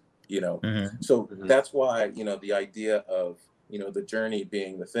goalposts. So that's why the idea of the journey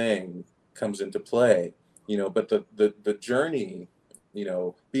being the thing comes into play. But the journey,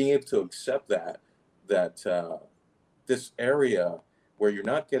 being able to accept that this area where you're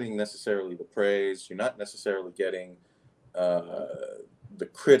not getting necessarily the praise, you're not necessarily getting the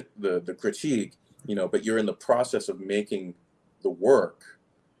critique, but you're in the process of making the work,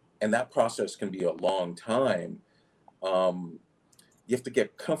 and that process can be a long time. You have to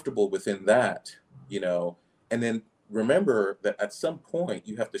get comfortable within that, and then remember that at some point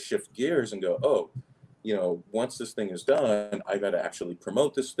you have to shift gears and go, "Oh, once this thing is done, I got to actually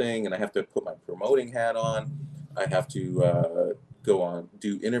promote this thing, and I have to put my promoting hat on. I have to go on,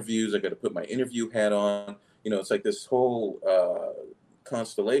 do interviews. I got to put my interview hat on." It's like this whole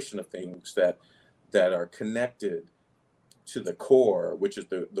constellation of things that are connected to the core, which is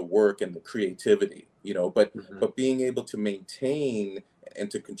the work and the creativity, but being able to maintain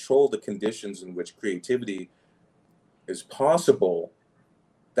and to control the conditions in which creativity is possible,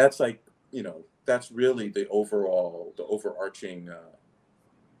 that's like, that's really the overarching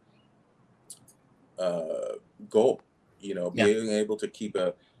goal, being able to keep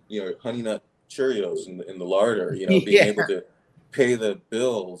Honey Nut Cheerios in the larder, being able to pay the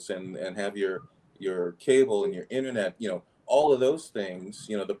bills and have your cable and your internet, all of those things,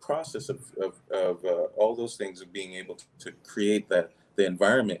 the process of all those things, of being able to create the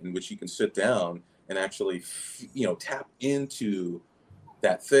environment in which you can sit down and actually, tap into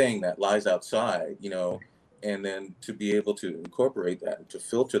that thing that lies outside, and then to be able to incorporate that and to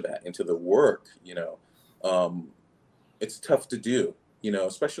filter that into the work, it's tough to do,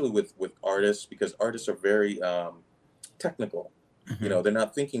 especially with artists, because artists are very technical. They're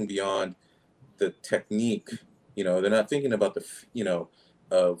not thinking beyond the technique. They're not thinking about the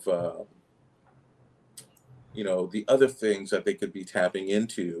other things that they could be tapping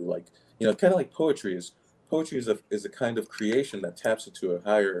into, like, kind of like poetry is a kind of creation that taps into a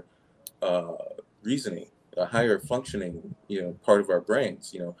higher reasoning, a higher functioning, part of our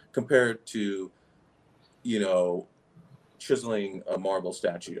brains, compared to, chiseling a marble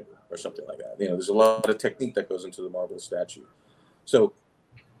statue or something like that. There's a lot of technique that goes into the marble statue. So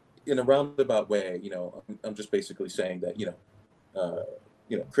in a roundabout way, I'm just basically saying that,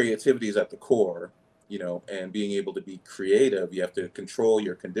 creativity is at the core, and being able to be creative, you have to control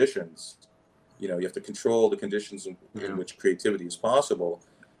your conditions. You have to control the conditions in which creativity is possible.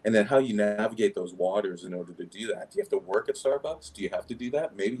 And then how you navigate those waters in order to do that. Do you have to work at Starbucks? Do you have to do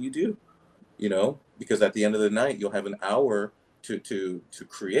that? Maybe you do, because at the end of the night, you'll have an hour to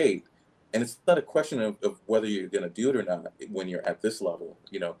create. And it's not a question of whether you're going to do it or not when you're at this level.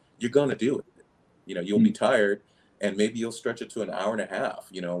 You're going to do it. You'll be tired, and maybe you'll stretch it to an hour and a half,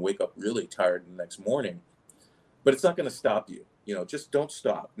 wake up really tired the next morning. But it's not going to stop you. Just don't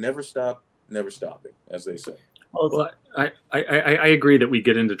stop. Never stop, never stopping, as they say. Well, I agree that we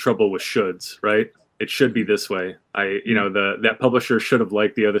get into trouble with shoulds, right? It should be this way. That publisher should have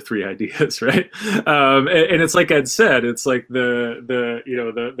liked the other three ideas, right? And it's like Ed said, it's like the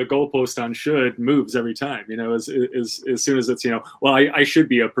goalpost on should moves every time. As soon as it's well, I should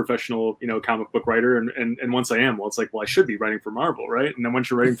be a professional comic book writer, and once I am, well, it's like, well, I should be writing for Marvel, right? And then once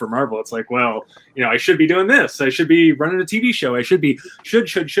you're writing for Marvel, it's like, well, I should be doing this. I should be running a TV show. I should be should.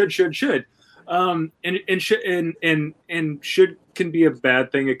 And should can be a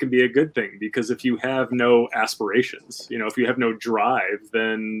bad thing. It can be a good thing, because if you have no aspirations, if you have no drive,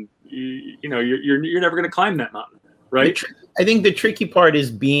 then you're never going to climb that mountain. right? I think the tricky part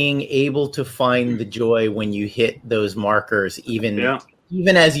is being able to find the joy when you hit those markers, even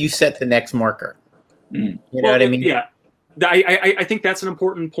as you set the next marker. You know what I mean? Yeah. I think that's an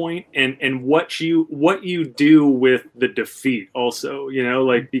important point, and what you do with the defeat also,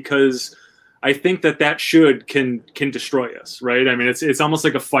 like, because I think that can destroy us, right? I mean, it's almost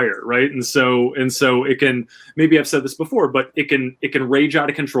like a fire, right? And so it can, maybe I've said this before, but it can rage out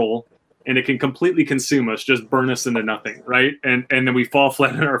of control, and it can completely consume us, just burn us into nothing, right? And then we fall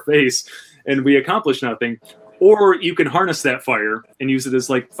flat on our face, and we accomplish nothing. Or you can harness that fire and use it as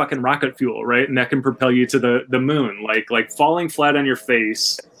like fucking rocket fuel, right? And that can propel you to the moon. Like falling flat on your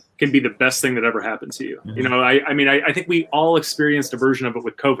face can be the best thing that ever happened to you. I think we all experienced a version of it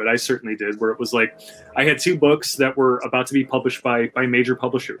with COVID. I certainly did, where it was like, I had 2 books that were about to be published by major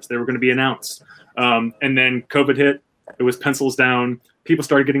publishers. They were going to be announced. And then COVID hit, it was pencils down. People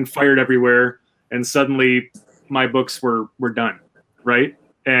started getting fired everywhere. And suddenly my books were done, right?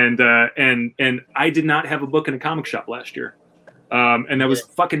 And I did not have a book in a comic shop last year, and that was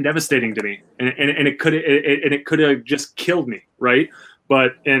fucking devastating to me. And it could have just killed me, right?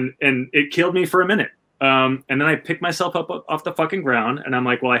 But and it killed me for a minute. And then I picked myself up off the fucking ground, and I'm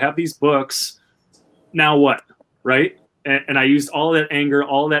like, well, I have these books. Now what, right? And I used all that anger,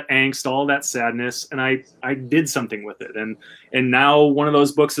 all that angst, all that sadness, and I did something with it. And now one of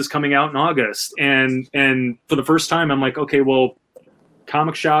those books is coming out in August, and for the first time, I'm like, okay, well,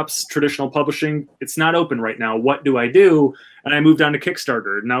 comic shops, traditional publishing, it's not open right now. What do I do? And I moved on to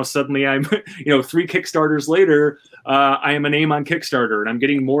Kickstarter. And now suddenly I'm, 3 Kickstarters later, I am a name on Kickstarter, and I'm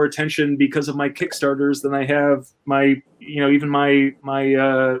getting more attention because of my Kickstarters than I have my, even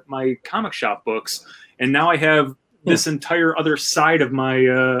my comic shop books. And now I have this entire other side of my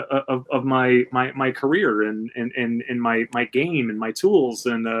of my career and my game and my tools.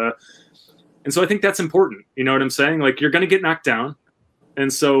 And so I think that's important. You know what I'm saying? Like, you're going to get knocked down.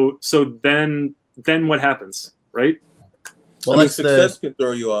 And so then what happens, right? Well, success can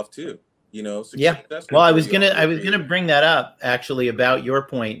throw you off too, Well, I was gonna bring that up actually about your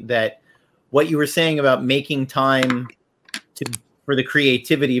point, that what you were saying about making time for the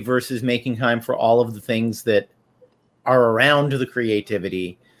creativity versus making time for all of the things that are around the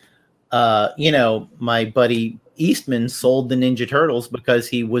creativity. My buddy Eastman sold the Ninja Turtles because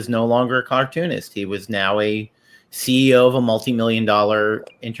he was no longer a cartoonist. He was now a CEO of a multi-million-dollar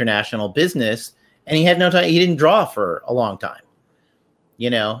international business, and he had no time. He didn't draw for a long time.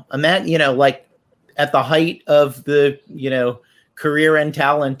 Like at the height of the, career and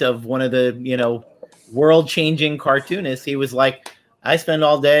talent of one of the, world-changing cartoonists, he was like, I spend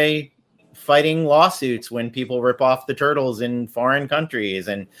all day fighting lawsuits when people rip off the turtles in foreign countries,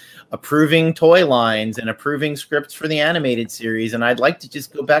 and approving toy lines and approving scripts for the animated series. And I'd like to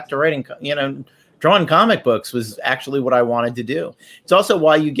just go back to writing, drawing comic books was actually what I wanted to do. It's also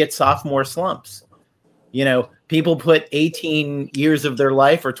why you get sophomore slumps. People put 18 years of their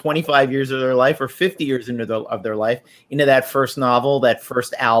life, or 25 years of their life, or 50 years of their life into that first novel, that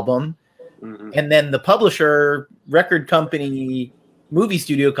first album. Mm-hmm. And then the publisher, record company, movie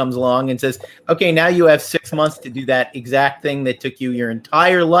studio comes along and says, okay, now you have 6 months to do that exact thing that took you your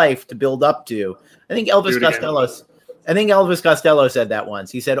entire life to build up to. I think Elvis Costello said that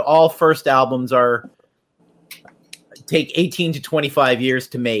once. He said all first albums take 18 to 25 years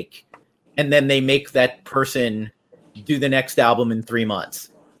to make, and then they make that person do the next album in 3 months.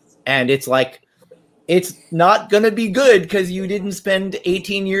 And it's like, it's not going to be good because you didn't spend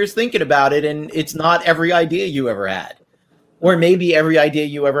 18 years thinking about it, and it's not every idea you ever had. Or maybe every idea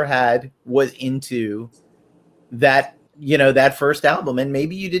you ever had was into that, that first album, and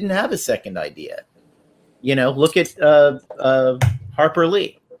maybe you didn't have a second idea. Look at Harper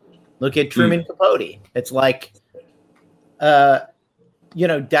Lee. Look at Truman Capote. It's like,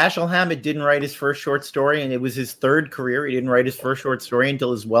 Dashiell Hammett didn't write his first short story, and it was his third career. He didn't write his first short story until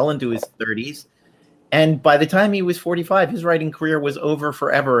he was well into his 30s. And by the time he was 45, his writing career was over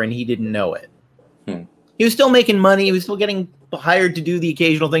forever, and he didn't know it. He was still making money. He was still getting hired to do the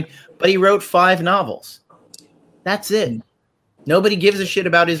occasional thing, but he wrote 5 novels. That's it. Nobody gives a shit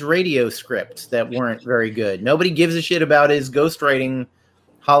about his radio scripts that weren't very good. Nobody gives a shit about his ghostwriting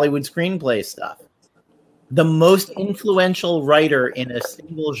Hollywood screenplay stuff. The most influential writer in a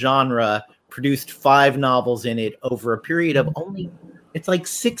single genre produced 5 novels in it over a period of it's like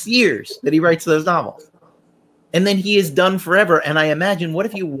 6 years that he writes those novels. And then he is done forever. And I imagine, what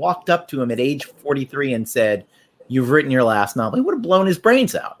if you walked up to him at age 43 and said, you've written your last novel? He would have blown his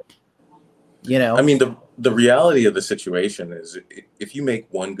brains out. I mean, the reality of the situation is, if you make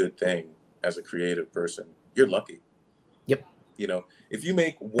one good thing as a creative person, you're lucky. Yep. If you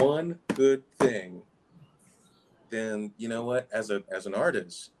make one good thing, then you know what? As an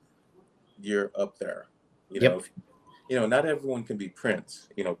artist, you're up there. You Yep. know, not everyone can be Prince.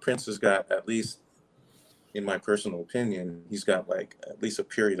 Prince has got, at least in my personal opinion, he's got like at least a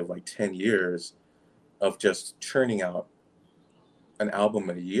period of like 10 years of just churning out an album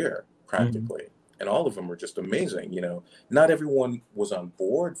a year practically. And all of them were just amazing. Not everyone was on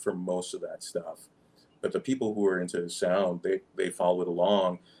board for most of that stuff, but the people who were into his sound, they followed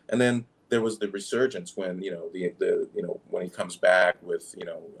along. And then there was the resurgence when when he comes back with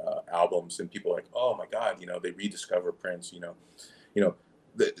albums, and people are like, oh my God, they rediscover Prince.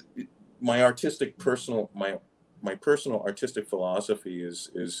 My personal artistic philosophy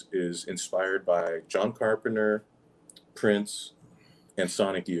is inspired by John Carpenter, Prince, and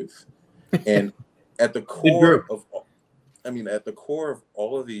Sonic Youth. And at the core of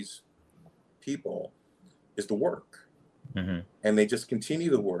all of these people is the work. And they just continue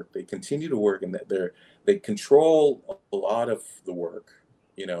to work. They continue to work, and that they control a lot of the work,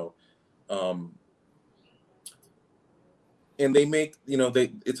 and they make,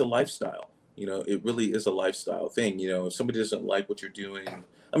 it's a lifestyle. It really is a lifestyle thing. If somebody doesn't like what you're doing,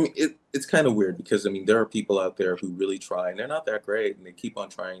 it's kind of weird, because there are people out there who really try, and they're not that great, and they keep on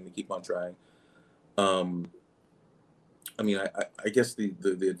trying. I guess the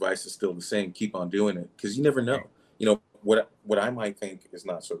advice is still the same: keep on doing it, because you never know. What I might think is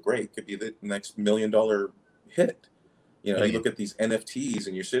not so great could be the next $1 million hit. You look at these NFTs,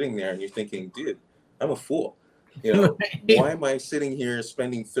 and you're sitting there and you're thinking, dude, I'm a fool. Why am I sitting here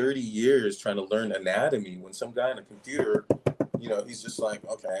spending 30 years trying to learn anatomy when some guy on a computer, he's just like,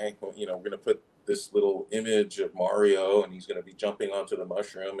 okay, well, we're going to put this little image of Mario, and he's going to be jumping onto the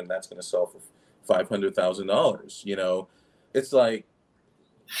mushroom, and that's going to sell for $500,000. It's like,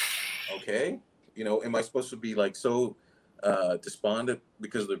 okay, am I supposed to be like so despondent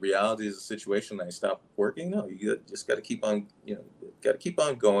because the reality is the situation that I stopped working? No, you just got to keep on, keep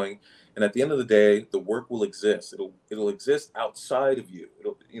on going. And at the end of the day, the work will exist. It'll exist outside of you.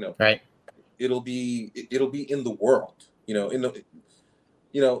 Right. It'll be in the world, and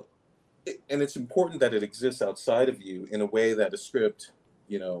it's important that it exists outside of you in a way that a script,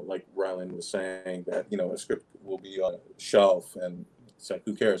 like Rylan was saying, that, a script will be on a shelf, and it's like,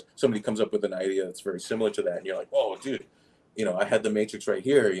 who cares? Somebody comes up with an idea that's very similar to that, and you're like, oh, dude, I had the Matrix right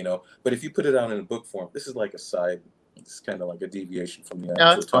here, But if you put it out in a book form, this is like it's kind of like a deviation from the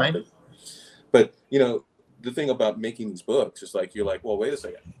actual topic. Fine. But, the thing about making these books is like, you're like, well, wait a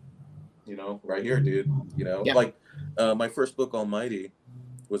second, right here, dude, yeah. Like my first book, Almighty,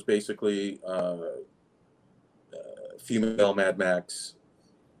 was basically female Mad Max.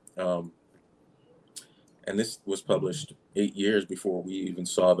 And this was published 8 years before we even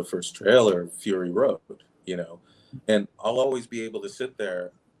saw the first trailer of Fury Road, and I'll always be able to sit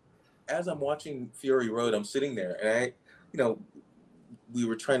there as I'm watching Fury Road. I'm sitting there, and we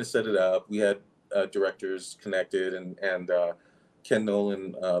were trying to set it up. We had directors connected, and Ken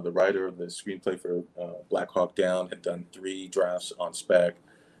Nolan, the writer of the screenplay for Black Hawk Down, had done 3 drafts on spec,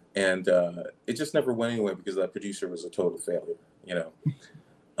 and it just never went anywhere because that producer was a total failure,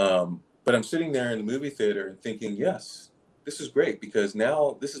 But I'm sitting there in the movie theater and thinking, yes, this is great, because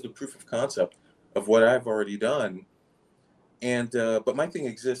now this is the proof of concept of what I've already done. And but my thing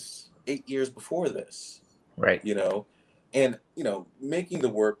exists 8 years before this, right? And making the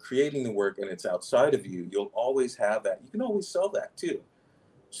work, creating the work, and it's outside of you. You'll always have that. You can always sell that too.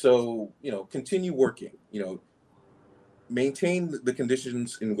 So continue working. Maintain the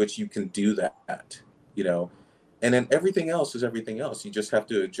conditions in which you can do that. And then everything else is everything else. You just have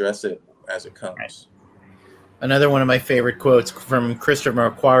to address it as it comes. Right. Another one of my favorite quotes from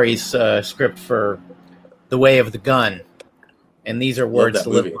Christopher McQuarrie's script for The Way of the Gun. And these are words to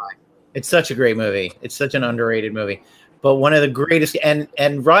live by. It's such a great movie. It's such an underrated movie. But one of the greatest, and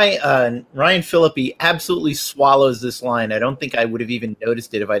Ryan Phillippe absolutely swallows this line. I don't think I would have even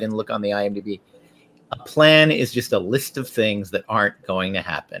noticed it if I didn't look on the IMDb. A plan is just a list of things that aren't going to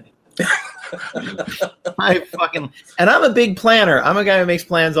happen. And I'm a big planner. I'm a guy who makes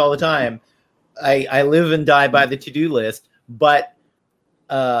plans all the time. I live and die by the to-do list, but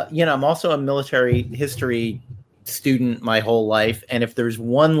I'm also a military history student my whole life. And if there's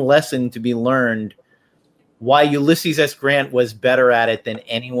one lesson to be learned, why Ulysses S. Grant was better at it than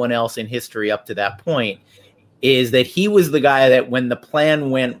anyone else in history up to that point, is that he was the guy that when the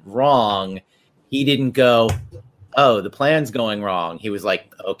plan went wrong, he didn't go, oh, the plan's going wrong. He was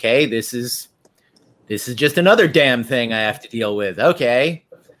like, okay, this is just another damn thing I have to deal with. Okay.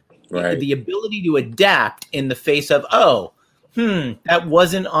 Right. The ability to adapt in the face of, that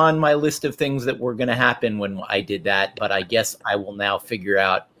wasn't on my list of things that were going to happen when I did that, but I guess I will now figure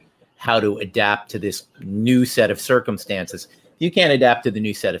out how to adapt to this new set of circumstances. If you can't adapt to the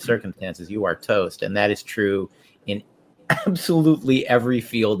new set of circumstances, you are toast. And that is true in absolutely every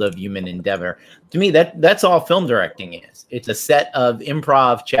field of human endeavor. To me, that's all film directing is. It's a set of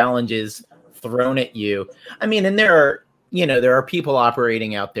improv challenges thrown at you. I mean, and there are people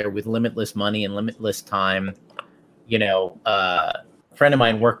operating out there with limitless money and limitless time. A friend of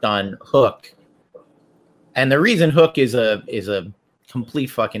mine worked on Hook, and the reason Hook is a complete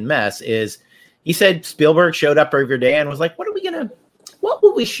fucking mess is he said Spielberg showed up every day and was like, what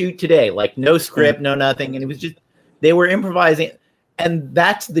will we shoot today? Like, no script, no nothing. And it was just, they were improvising. And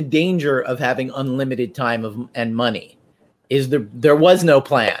that's the danger of having unlimited time and money, is there was no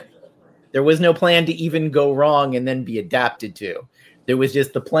plan. There was no plan to even go wrong and then be adapted to. There was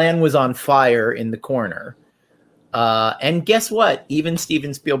just, the plan was on fire in the corner. And guess what? Even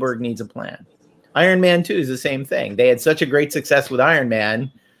Steven Spielberg needs a plan. Iron Man 2 is the same thing. They had such a great success with Iron Man.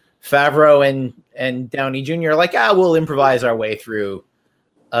 Favreau and Downey Jr. are like, we'll improvise our way through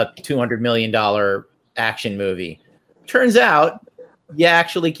a $200 million action movie. Turns out you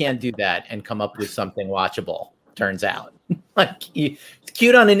actually can't do that and come up with something watchable. Turns out. It's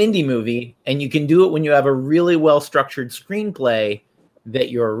cute on an indie movie, and you can do it when you have a really well-structured screenplay that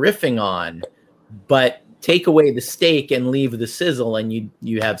you're riffing on, but take away the steak and leave the sizzle, and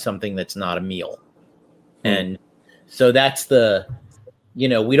you have something that's not a meal. And so that's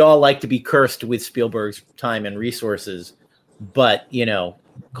we'd all like to be cursed with Spielberg's time and resources, but,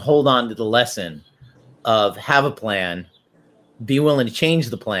 hold on to the lesson of have a plan, be willing to change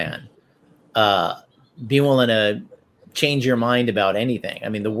the plan, be willing to change your mind about anything. I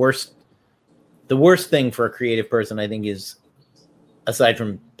mean, the worst thing for a creative person, I think, is, aside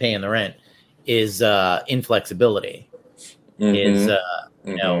from paying the rent, is inflexibility. Is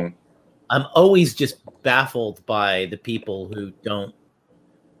I'm always just baffled by the people who don't,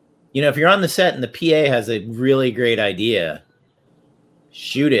 if you're on the set and the PA has a really great idea,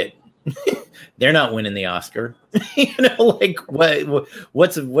 shoot it. They're not winning the Oscar.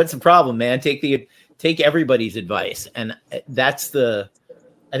 What's the problem, man? Take everybody's advice. And I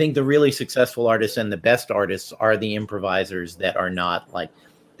think the really successful artists and the best artists are the improvisers that are not like,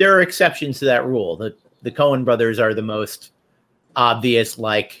 there are exceptions to that rule. The Coen brothers are the most obvious,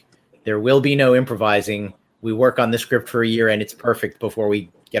 like, there will be no improvising. We work on the script for a year and it's perfect before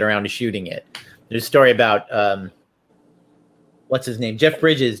we get around to shooting it. There's a story about, what's his name? Jeff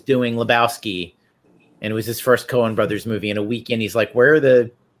Bridges doing Lebowski. And it was his first Coen brothers movie. In a weekend, he's like, where are the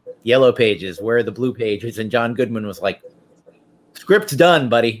yellow pages? Where are the blue pages? And John Goodman was like, script's done,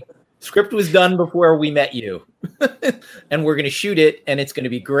 buddy. Script was done before we met you. And we're going to shoot it, and it's going to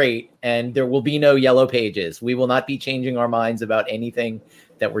be great. And there will be no yellow pages. We will not be changing our minds about anything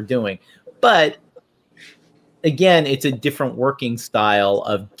that we're doing. But again, it's a different working style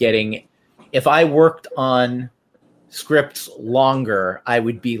of getting. If I worked on scripts longer, I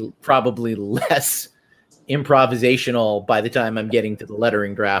would be probably less improvisational by the time I'm getting to the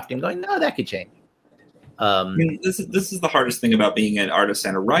lettering draft and going, no, that could change. I mean, this is the hardest thing about being an artist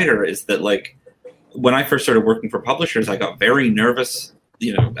and a writer, is that, like, when I first started working for publishers, I got very nervous.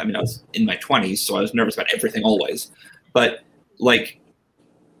 I was in my 20s, so I was nervous about everything always. But, like,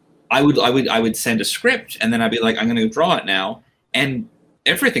 I would send a script, and then I'd be like, I'm going to draw it now, and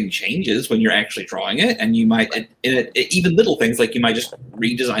everything changes when you're actually drawing it, and you might, even little things, like you might just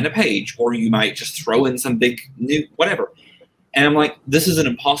redesign a page, or you might just throw in some big new whatever. And I'm like, this is an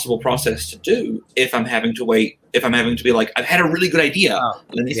impossible process to do if I'm having to wait, if I'm having to be like, I've had a really good idea.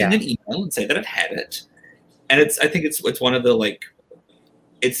 And then they send an email and say that I've had it. And I think it's one of the, like,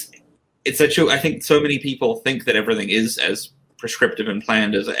 it's such a, I think so many people think that everything is as prescriptive and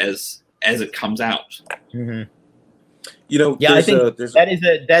planned as it comes out. Mm-hmm. I think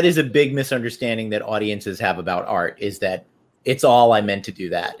that is a big misunderstanding that audiences have about art, is that it's all I meant to do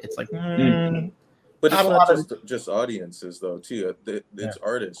that. It's like, But it's not just audiences, though, too. It's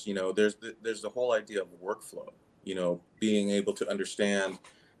artists. There's the whole idea of workflow. Being able to understand,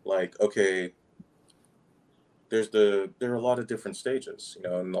 like, okay, there are a lot of different stages,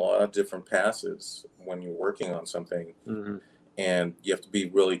 and a lot of different passes when you're working on something, and you have to be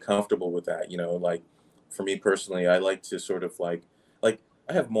really comfortable with that. Like, for me personally, I like to sort of like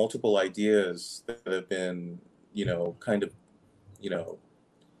I have multiple ideas that have been, kind of,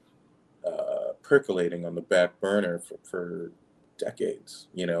 percolating on the back burner for decades,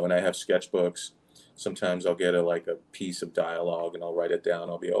 and I have sketchbooks. Sometimes I'll get a piece of dialogue and I'll write it down.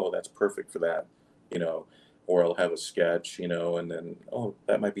 I'll be, oh, that's perfect for that, or I'll have a sketch, and then, oh,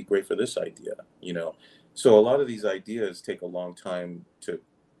 that might be great for this idea, So a lot of these ideas take a long time to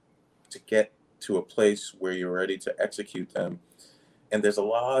get to a place where you're ready to execute them. and there's a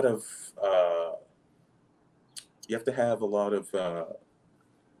lot of you have to have a lot of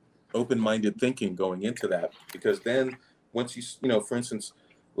open-minded thinking going into that, because then once for instance,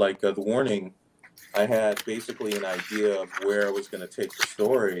 like the warning, I had basically an idea of where I was going to take the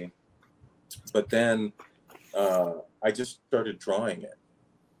story, but then I just started drawing it,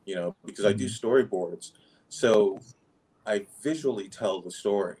 because I do storyboards. So I visually tell the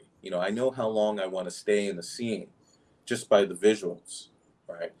story. I know how long I want to stay in the scene just by the visuals,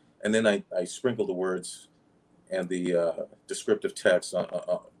 right? And then I sprinkle the words and the descriptive text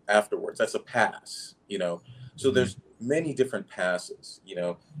afterwards. That's a pass, So there's many different passes,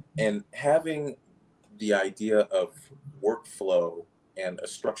 and having the idea of workflow and a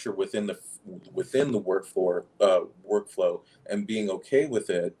structure within the workflow and being okay with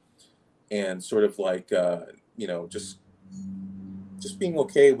it, and sort of like just being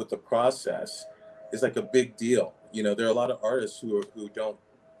okay with the process is like a big deal. There are a lot of artists who don't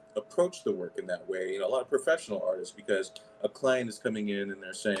approach the work in that way. A lot of professional artists, because a client is coming in and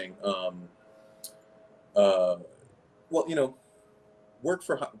they're saying,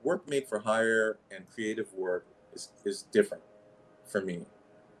 work made for hire and creative work is different for me.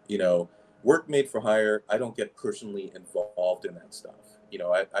 Work made for hire, I don't get personally involved in that stuff.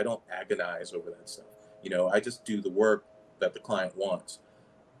 I don't agonize over that stuff. I just do the work that the client wants.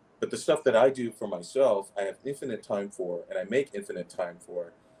 But the stuff that I do for myself, I have infinite time for, and I make infinite time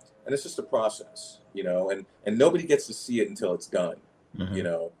for. And it's just a process, and nobody gets to see it until it's done. Mm-hmm.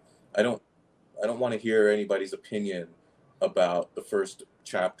 I don't want to hear anybody's opinion about the first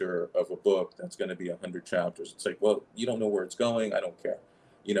chapter of a book that's going to be 100 chapters. It's like, well, you don't know where it's going. I don't care.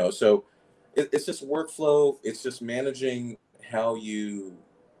 So it's just workflow. It's just managing how you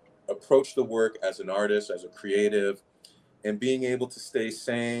approach the work as an artist, as a creative, and being able to stay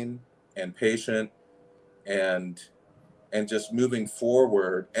sane and patient and just moving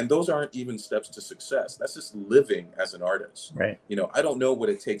forward. And those aren't even steps to success. That's just living as an artist. Right. I don't know what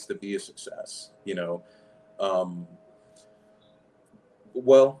it takes to be a success,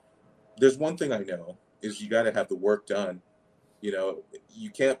 well, there's one thing I know is you got to have the work done. You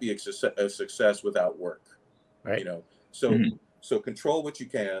can't be a success without work, right? So, so control what you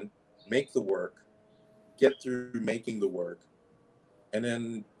can, make the work, get through making the work, and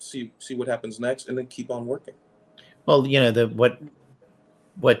then see what happens next, and then keep on working. Well,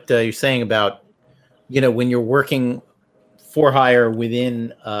 what you're saying about, when you're working for hire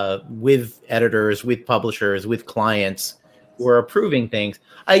within with editors, with publishers, with clients who are approving things,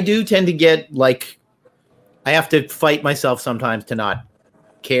 I do tend to get I have to fight myself sometimes to not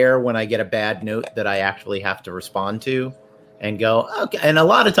care when I get a bad note that I actually have to respond to and go, okay. And a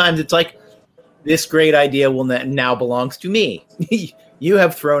lot of times it's like, this great idea will now belongs to me. You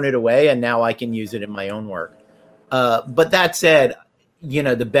have thrown it away, and now I can use it in my own work. But that said,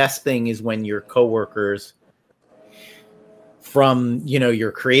 the best thing is when your coworkers, from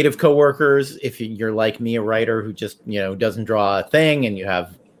your creative coworkers, if you're like me, a writer who just doesn't draw a thing, and you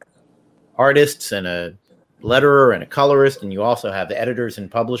have artists and a letterer and a colorist, and you also have editors and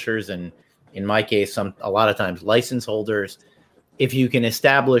publishers, and in my case, a lot of times license holders. If you can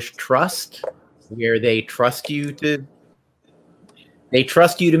establish trust, where they trust you to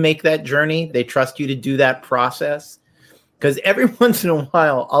make that journey, they trust you to do that process. Because every once in a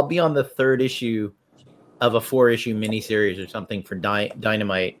while, I'll be on the third issue of a 4-issue miniseries or something for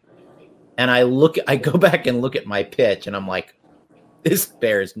Dynamite, and I go back and look at my pitch, and I'm like, this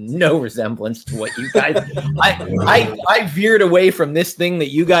bears no resemblance to what you guys. I veered away from this thing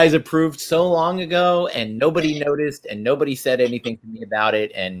that you guys approved so long ago, and nobody noticed, and nobody said anything to me about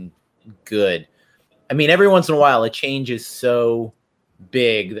it. And good. I mean, every once in a while, a change is so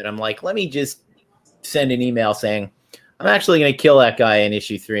big that I'm like, let me just send an email saying, I'm actually going to kill that guy in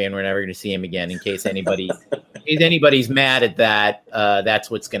issue 3, and we're never going to see him again. In case anybody's mad at that, that's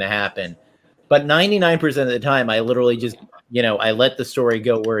what's going to happen. But 99% of the time, I literally just, I let the story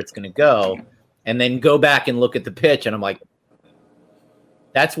go where it's going to go, and then go back and look at the pitch, and I'm like,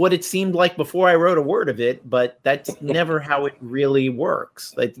 that's what it seemed like before I wrote a word of it, but that's never how it really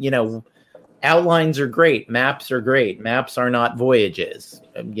works. Like, outlines are great. Maps are great. Maps are not voyages.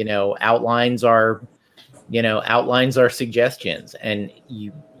 Outlines are suggestions, and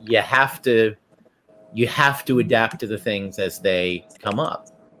you have to adapt to the things as they come up.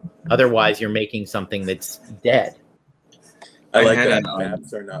 Otherwise, you're making something that's dead. I like that.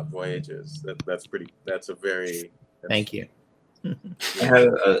 Maps are not voyages. That's a very. Thank you. I had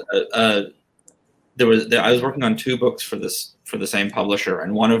I was working on 2 books for the same publisher,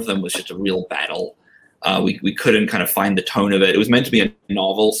 and one of them was just a real battle we couldn't kind of find the tone of it. It was meant to be a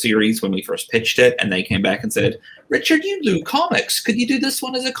novel series when we first pitched it, and they came back and said, "Richard, you do comics. Could you do this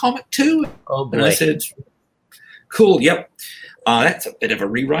one as a comic too?" Oh boy. And I said, "Cool, yep." That's a bit of a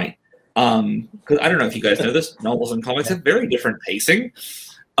rewrite. Because I don't know if you guys know this, novels and comics have very different pacing.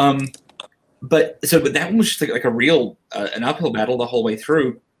 But that one was just like a real an uphill battle the whole way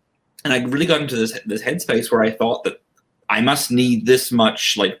through, and I really got into this headspace where I thought that I must need this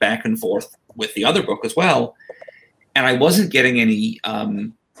much like back and forth with the other book as well, and I wasn't getting any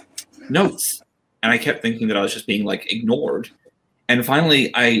notes, and I kept thinking that I was just being like ignored. And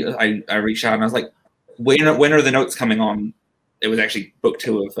finally, I reached out and I was like, when are the notes coming on? It was actually book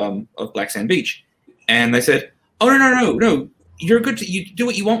 2 of Black Sand Beach, and they said, "Oh no, you're good. You do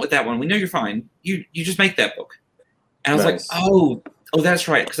what you want with that one. We know you're fine. You just make that book." And I was Nice. like, oh, that's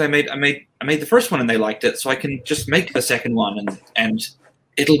right, because I made the first one and they liked it, so I can just make the second one and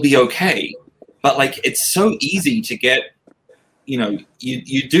it'll be okay. But like, it's so easy to get,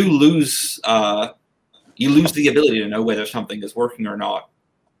 you do lose the ability to know whether something is working or not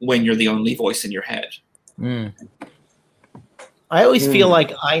when you're the only voice in your head. I always feel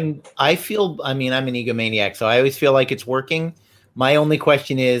like I'm an egomaniac, so I always feel like it's working. My only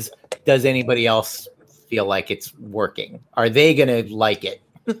question is, does anybody else feel like it's working? Are they going to like it?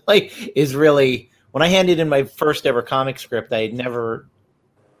 When I handed in my first ever comic script, I had never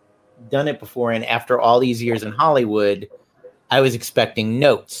done it before. And after all these years in Hollywood, I was expecting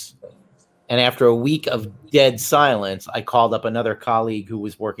notes. And after a week of dead silence, I called up another colleague who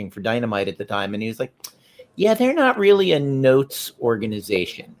was working for Dynamite at the time. And he was like, "Yeah, they're not really a notes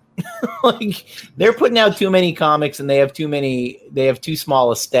organization. Like, they're putting out too many comics and they have too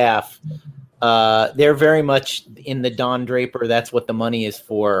small a staff. They're very much in the Don Draper, that's what the money is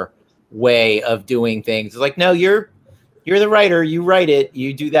for way of doing things. It's like, no, you're the writer, you write it,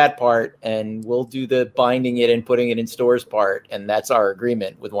 you do that part, and we'll do the binding it and putting it in stores part, and that's our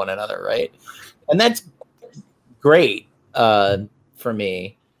agreement with one another, right?" And that's great for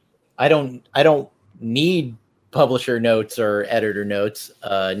me. I don't need publisher notes or editor notes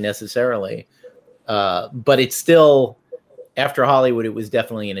necessarily, but it's still, after Hollywood, it was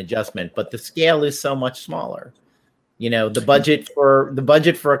definitely an adjustment. But the scale is so much smaller. The budget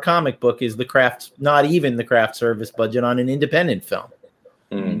for a comic book is not even the craft service budget on an independent film.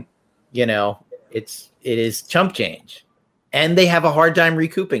 It is chump change, and they have a hard time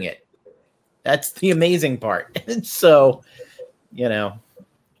recouping it. That's the amazing part. So,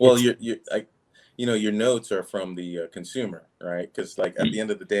 well, your notes are from the consumer, right? Because like at the end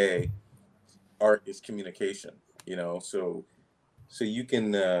of the day, art is communication. So you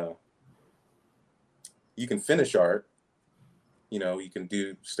can finish art. You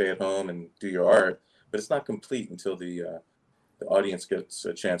can stay at home and do your art, but it's not complete until the audience gets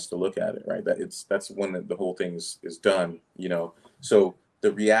a chance to look at it, right? That's when the whole thing is done. So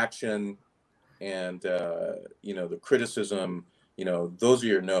the reaction and the criticism, those are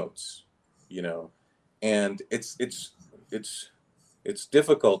your notes. And it's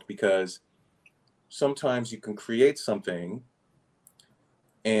difficult because sometimes you can create something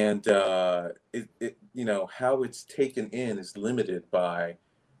and how it's taken in is limited by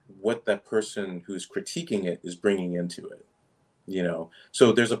what that person who's critiquing it is bringing into it.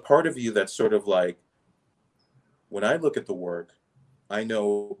 So there's a part of you that's sort of like, when I look at the work, I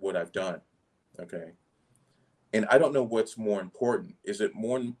know what I've done. Okay. And I don't know what's more important. Is it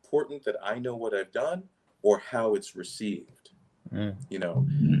more important that I know what I've done or how it's received?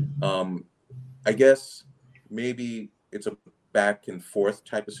 I guess maybe it's a back and forth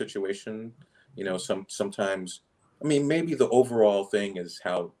type of situation. Sometimes, maybe the overall thing is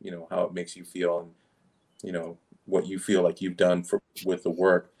how it makes you feel and, what you feel like you've done with the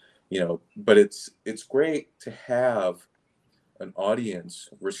work, but it's great to have an audience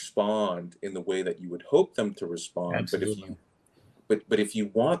respond in the way that you would hope them to respond. Absolutely. But if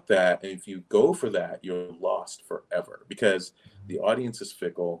you want that, and if you go for that, you're lost forever, because the audience is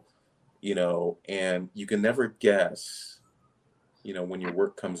fickle, and you can never guess, when your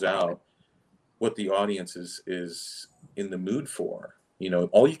work comes out, what the audience is in the mood for.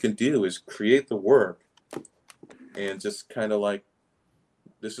 All you can do is create the work and just kind of like,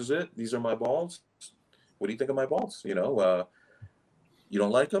 this is it. These are my balls. What do you think of my balls? You don't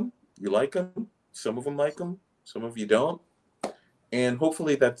like them, you like them. Some of them like them, some of you don't. And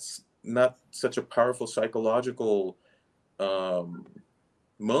hopefully that's not such a powerful psychological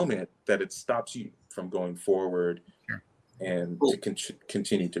moment that it stops you from going forward and to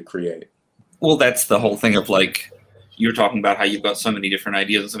continue to create. Well, that's the whole thing of like, you're talking about how you've got so many different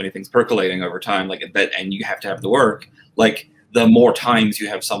ideas and so many things percolating over time, like that, and you have to have the work. Like, the more times you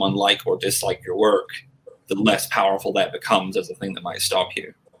have someone like or dislike your work, the less powerful that becomes as a thing that might stop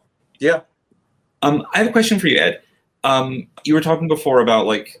you. Yeah. I have a question for you, Ed. You were talking before about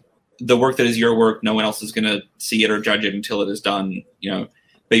like the work that is your work. No one else is going to see it or judge it until it is done, you know.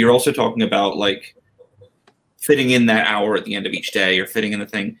 But you're also talking about like fitting in that hour at the end of each day or fitting in the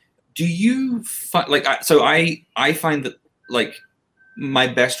thing. Do you find like I find that like my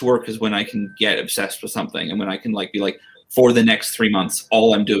best work is when I can get obsessed with something and when I can like be like, for the next 3 months,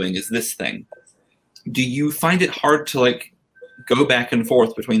 all I'm doing is this thing. Do you find it hard to like go back and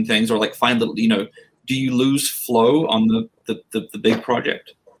forth between things, or like find little, you know, do you lose flow on the big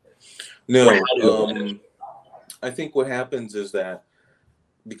project? No, I think what happens is that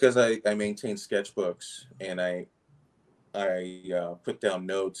because I maintain sketchbooks and I put down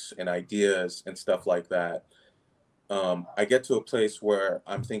notes and ideas and stuff like that, I get to a place where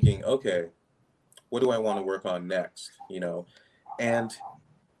I'm thinking, okay, what do I want to work on next? You know, and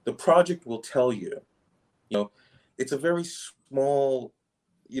the project will tell you, you know, it's a very small,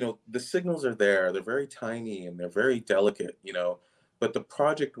 you know, the signals are there, they're very tiny and they're very delicate, you know, but the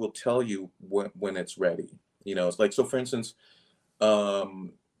project will tell you when it's ready. You know, it's like, so for instance,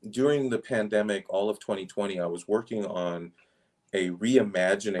 during the pandemic, all of 2020, I was working on a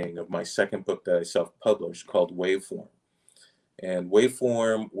reimagining of my second book that I self-published called Waveform. And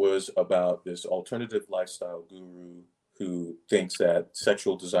Waveform was about this alternative lifestyle guru who thinks that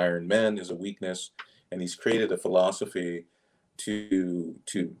sexual desire in men is a weakness, and he's created a philosophy to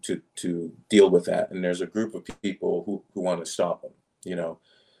deal with that. And there's a group of people who want to stop him, you know.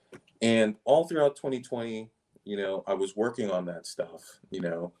 And all throughout 2020, you know, I was working on that stuff, you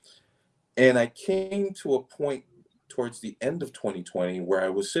know, and I came to a point towards the end of 2020 where I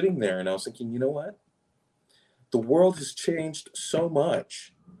was sitting there and I was thinking, you know what? The world has changed so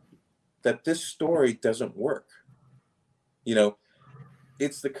much that this story doesn't work. You know,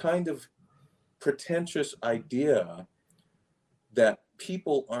 it's the kind of pretentious idea that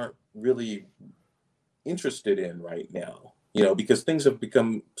people aren't really interested in right now, you know, because things have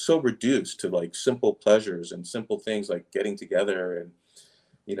become so reduced to like simple pleasures and simple things like getting together and,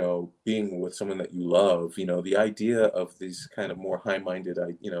 you know, being with someone that you love. You know, the idea of these kind of more high-minded,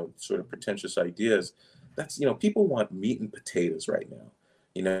 you know, sort of pretentious ideas, that's, you know, people want meat and potatoes right now.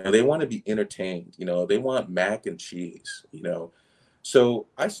 You know, they want to be entertained, you know, they want mac and cheese, you know. So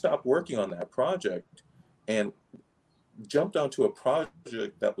I stopped working on that project and jumped onto a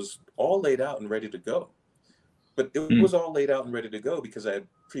project that was all laid out and ready to go. But it was all laid out and ready to go because I had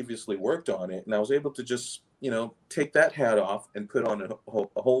previously worked on it, and I was able to just, you know, take that hat off and put on a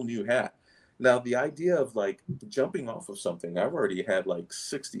whole new hat. Now, the idea of like jumping off of something, I've already had like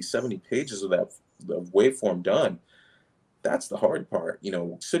 60, 70 pages of that of Waveform done. That's the hard part, you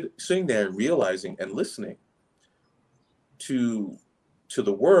know, sitting there and realizing and listening to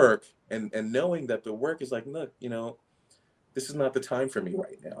the work and knowing that the work is like, look, you know, this is not the time for me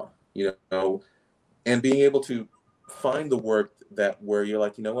right now, you know, and being able to find the work that where you're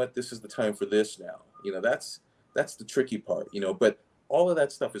like, you know what, this is the time for this now, you know, that's the tricky part, you know, but all of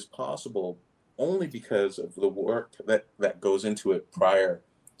that stuff is possible only because of the work that goes into it prior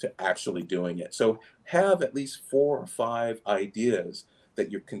to actually doing it. So have at least 4 or 5 ideas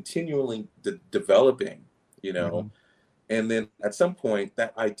that you're continually developing, you know, and then at some point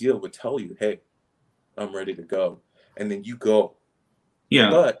that idea would tell you, hey, I'm ready to go. And then you go.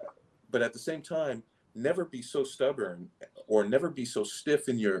 Yeah. But at the same time, never be so stubborn or never be so stiff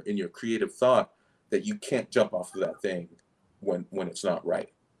in your creative thought that you can't jump off of that thing when it's not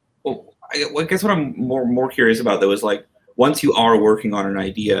right. Well, I guess what I'm more curious about though is like, once you are working on an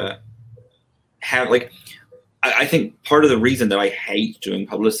idea, I think part of the reason that I hate doing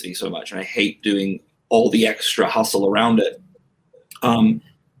publicity so much and I hate doing all the extra hustle around it,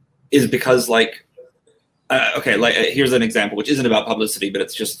 is because like, here's an example which isn't about publicity, but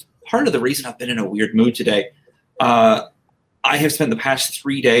it's just part of the reason I've been in a weird mood today. I have spent the past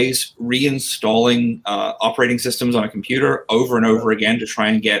 3 days reinstalling operating systems on a computer over and over again to try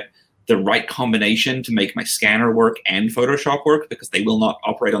and get the right combination to make my scanner work and Photoshop work, because they will not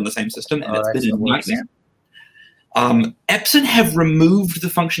operate on the same system, and it's been a nightmare. Epson have removed the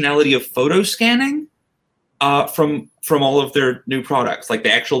functionality of photo scanning from all of their new products, like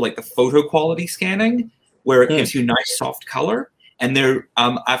the actual the photo quality scanning, where it gives you nice soft color. And they're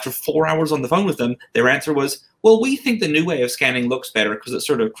after 4 hours on the phone with them, their answer was, well, we think the new way of scanning looks better because it's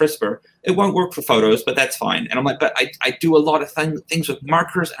sort of crisper. It won't work for photos, but that's fine. And I'm like, but I do a lot of things with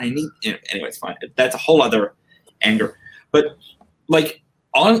markers, and I need, anyway, it's fine. That's a whole other anger. But like,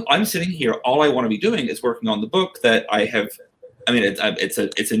 I'm sitting here, all I want to be doing is working on the book that I have. I mean,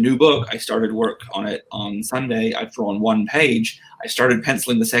 it's a new book. I started work on it on Sunday. I've drawn 1 page. I started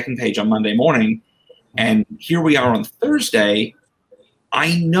penciling the second page on Monday morning. And here we are on Thursday.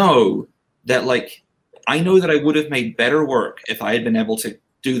 I know that I would have made better work if I had been able to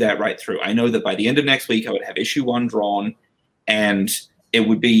do that right through. I know that by the end of next week, I would have issue 1 drawn, and it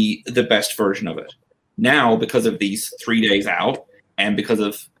would be the best version of it. Now, because of these 3 days out, and because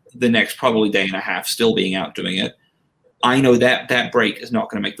of the next probably day and a half still being out doing it, I know that that break is not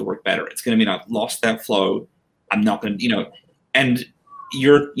going to make the work better. It's going to mean I've lost that flow. I'm not going to, and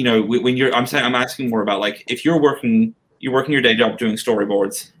I'm asking more about, like, if you're working your day job doing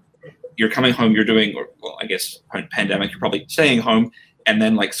storyboards, you're coming home, you're doing, I guess pandemic, you're probably staying home and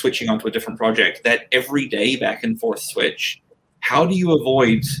then like switching onto a different project. That every day back and forth switch, how do you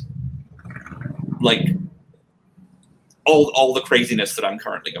avoid like all the craziness that I'm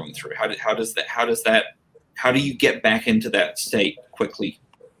currently going through? How do you get back into that state quickly,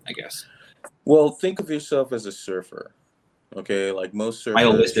 I guess? Well, think of yourself as a surfer. Okay, like most surfers, I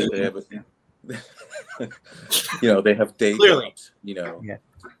always do. they have they have day jobs,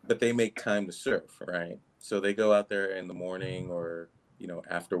 but they make time to surf, right? So they go out there in the morning or,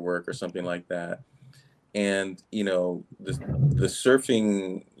 after work or something like that. And, the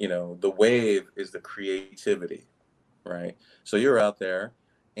surfing, the wave is the creativity, right? So you're out there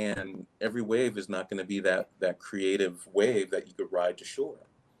and every wave is not going to be that creative wave that you could ride to shore.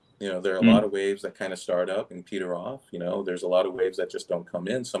 There are a lot of waves that kind of start up and peter off. There's a lot of waves that just don't come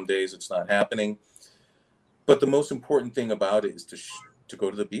in. Some days it's not happening. But the most important thing about it is to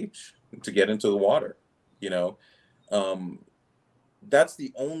go to the beach, to get into the water. That's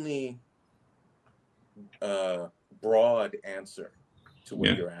the only broad answer to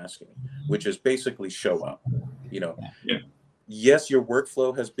what you're asking, which is basically show up. Yes, your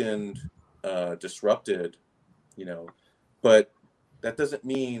workflow has been disrupted, but that doesn't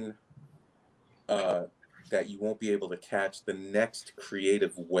mean that you won't be able to catch the next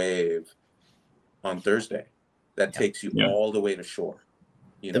creative wave on Thursday that takes you all the way to shore,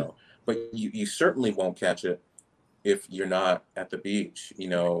 but you certainly won't catch it if you're not at the beach,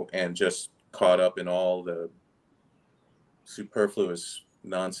 and just caught up in all the superfluous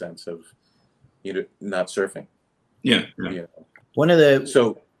nonsense of, not surfing. One of the,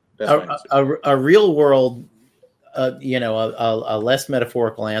 so that's a real world, a less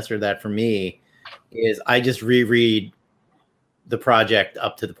metaphorical answer to that for me is I just reread the project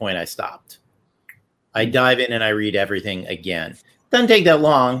up to the point I stopped. I dive in and I read everything again. Doesn't take that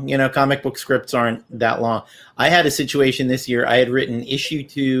long. Comic book scripts aren't that long. I had a situation this year. I had written issue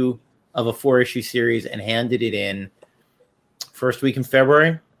 2 of a 4-issue series and handed it in first week in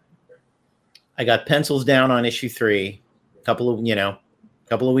February. I got pencils down on issue 3. A couple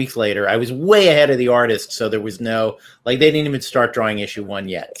of weeks later. I was way ahead of the artist, so there was no, they didn't even start drawing issue 1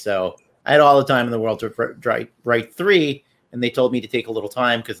 yet. So I had all the time in the world to write 3, and they told me to take a little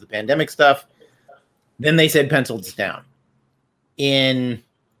time because of the pandemic stuff. Then they said pencils down. In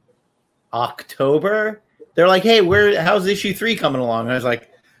October, they're like, hey, how's issue 3 coming along? And I was like,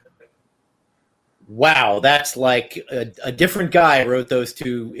 wow, that's like a different guy wrote those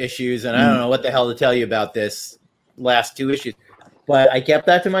 2 issues, and I don't know what the hell to tell you about this last 2 issues. But I kept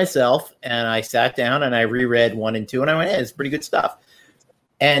that to myself, and I sat down and I reread 1 and 2, and I went, hey, it's pretty good stuff.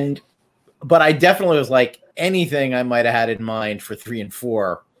 But I definitely was like, anything I might have had in mind for 3 and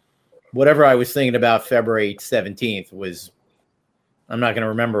 4, whatever I was thinking about February 17th was, I'm not going to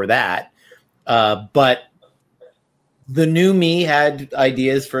remember that. But the new me had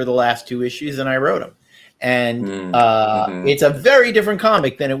ideas for the last 2 issues, and I wrote them. And it's a very different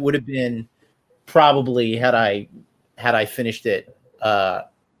comic than it would have been probably had I finished it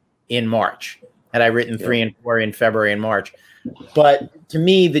in March. Had I written 3 and 4 in February and March. But to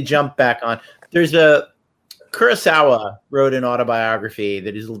me, the jump back on, there's Kurosawa wrote an autobiography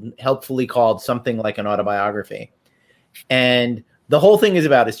that is helpfully called Something Like an Autobiography. And the whole thing is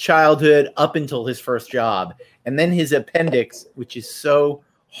about his childhood up until his first job. And then his appendix, which is so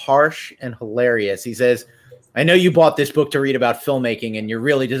harsh and hilarious. He says, I know you bought this book to read about filmmaking, and you're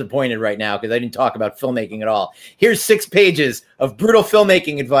really disappointed right now because I didn't talk about filmmaking at all. Here's 6 pages of brutal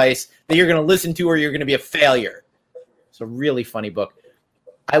filmmaking advice that you're going to listen to or you're going to be a failure. It's a really funny book.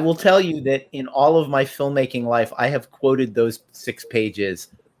 I will tell you that in all of my filmmaking life, I have quoted those 6 pages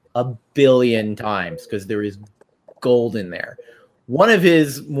a billion times because there is gold in there. One of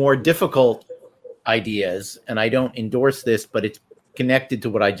his more difficult ideas, and I don't endorse this, but it's connected to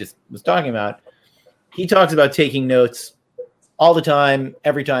what I just was talking about. He talks about taking notes all the time,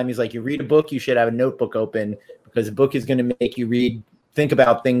 every time. He's like, you read a book, you should have a notebook open because a book is going to make you think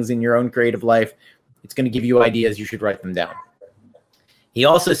about things in your own creative life. It's going to give you ideas. You should write them down. He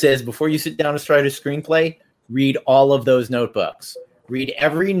also says, before you sit down to write a screenplay, read all of those notebooks. Read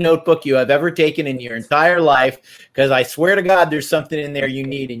every notebook you have ever taken in your entire life, because I swear to God, there's something in there you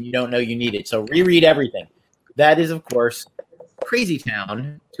need and you don't know you need it. So reread everything. That is, of course, Crazy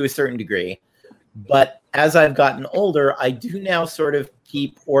Town to a certain degree. But as I've gotten older, I do now sort of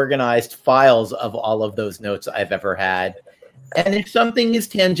keep organized files of all of those notes I've ever had. And if something is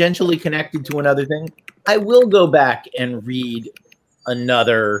tangentially connected to another thing, I will go back and read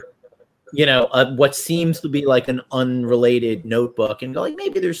another, what seems to be like an unrelated notebook and go like,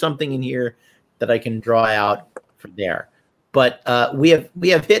 maybe there's something in here that I can draw out from there. But we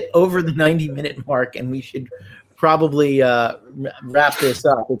have hit over the 90-minute mark, and we should probably wrap this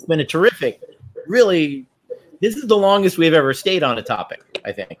up. It's been a terrific, really, this is the longest we've ever stayed on a topic,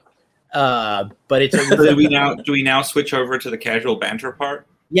 I think. But it's do we now switch over to the casual banter part?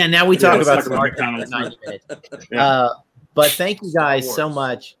 Yeah, now we talk about McDonald's. 90 minutes. But thank you guys so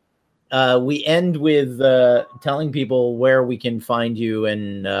much. We end with telling people where we can find you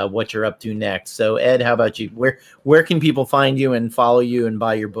and what you're up to next. So Ed, how about you? Where can people find you and follow you and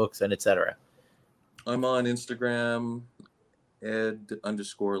buy your books and etc.? I'm on Instagram,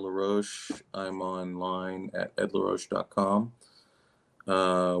 Ed_Laroche. I'm online at edlaroche.com.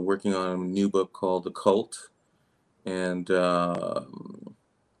 Working on a new book called The Cult. And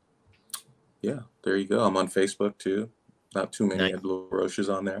yeah, there you go. I'm on Facebook too. Not too many Ed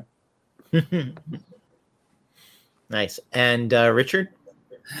Laroches on there. Nice. And Richard?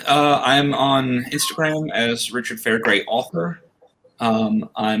 I'm on Instagram as Richard Fairgray author. I'm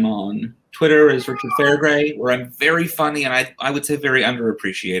on Twitter as Richard Fairgray, where I'm very funny and I would say very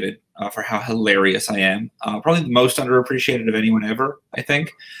underappreciated for how hilarious I am. Probably the most underappreciated of anyone ever, I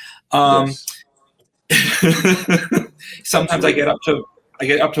think. Yes. Sometimes I get up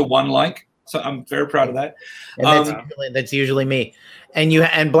to one like, so I'm very proud of that. And that's usually me.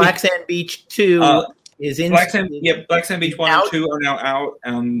 And Black Sand Beach 2 is in. Black Sand Beach 1 and 2 are now out.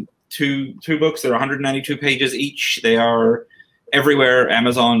 Two books. They're 192 pages each. They are everywhere.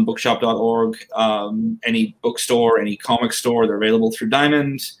 Amazon, bookshop.org, any bookstore, any comic store. They're available through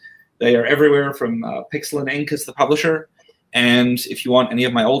Diamond. They are everywhere from Pixel and Ink as the publisher. And if you want any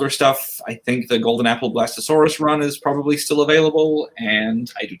of my older stuff, I think the Golden Apple Blastosaurus run is probably still available. And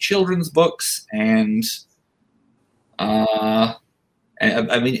I do children's books. And I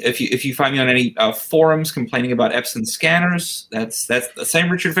mean, if you find me on any forums complaining about Epson scanners, that's the same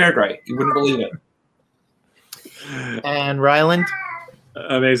Richard Fairgray. You wouldn't believe it. And Ryland?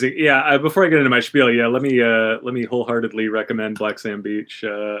 Amazing. Yeah. Before I get into my spiel, let me wholeheartedly recommend Black Sand Beach.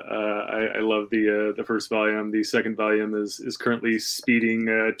 I love the first volume. The second volume is currently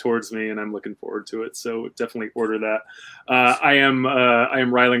speeding towards me, and I'm looking forward to it. So definitely order that. I am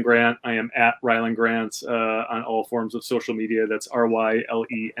Ryland Grant. I am at Ryland Grant on all forms of social media. That's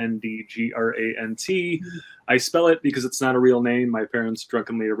RYLENDGRANT. I spell it because it's not a real name. My parents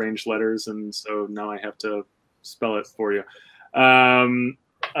drunkenly arranged letters, and so now I have to spell it for you. My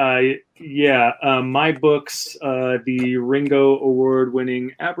books, the Ringo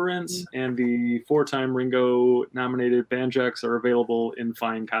Award-winning Aberrants and the 4-time Ringo nominated Banjax are available in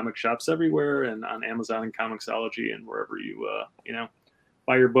fine comic shops everywhere and on Amazon and Comixology and wherever you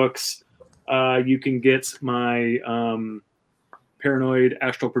buy your books. You can get my paranoid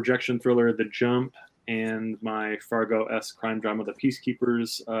astral projection thriller, The Jump, and my Fargo-esque crime drama, The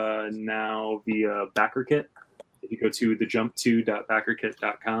Peacekeepers, now via Backer Kit. If you go to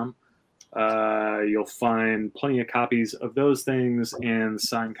thejump2.backerkit.com, you'll find plenty of copies of those things and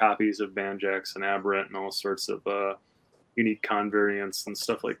signed copies of Banjax and Aberrant and all sorts of unique con variants and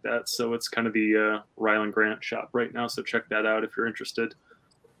stuff like that. So it's kind of the Ryland Grant shop right now. So check that out if you're interested.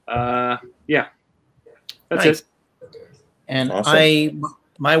 That's nice. it. And awesome.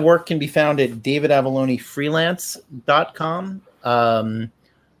 My work can be found at davidavalonefreelance.com.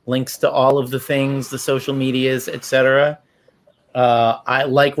 Links to all of the things, the social medias, etc. I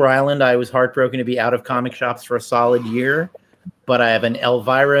like Ryland. I was heartbroken to be out of comic shops for a solid year, but I have an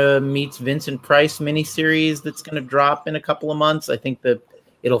Elvira meets Vincent Price miniseries that's going to drop in a couple of months. I think that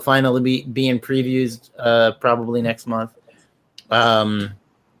it'll finally be in previews probably next month.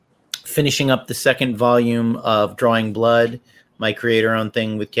 Finishing up the second volume of Drawing Blood, my creator-owned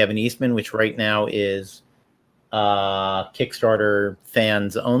thing with Kevin Eastman, which right now is Kickstarter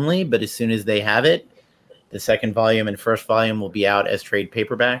fans only, but as soon as they have it, the second volume and first volume will be out as trade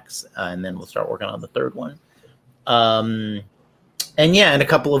paperbacks, and then we'll start working on the third one. And a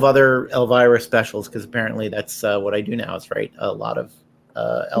couple of other Elvira specials, because apparently that's what I do now, is write a lot of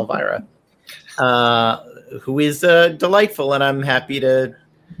Elvira, who is delightful, and I'm happy that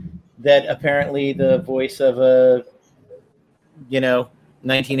apparently the voice of a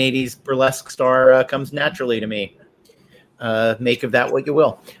 1980s burlesque star comes naturally to me. make of that what you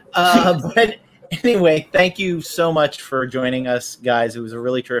will. But anyway, thank you so much for joining us, guys. It was a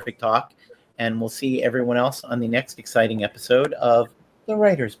really terrific talk, and we'll see everyone else on the next exciting episode of The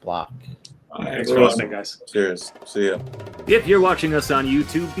Writer's Block. Thanks for listening, guys. Cheers. See ya. If you're watching us on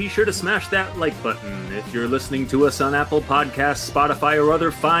YouTube, be sure to smash that like button. If you're listening to us on Apple Podcasts, Spotify, or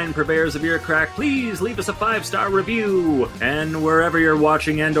other fine purveyors of ear crack, please leave us a 5-star review. And wherever you're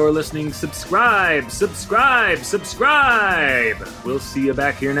watching and or listening, subscribe. We'll see you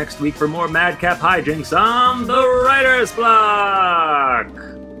back here next week for more madcap hijinks on The Writer's Block.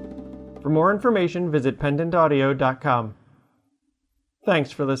 For more information, visit pendantaudio.com.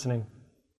 Thanks for listening.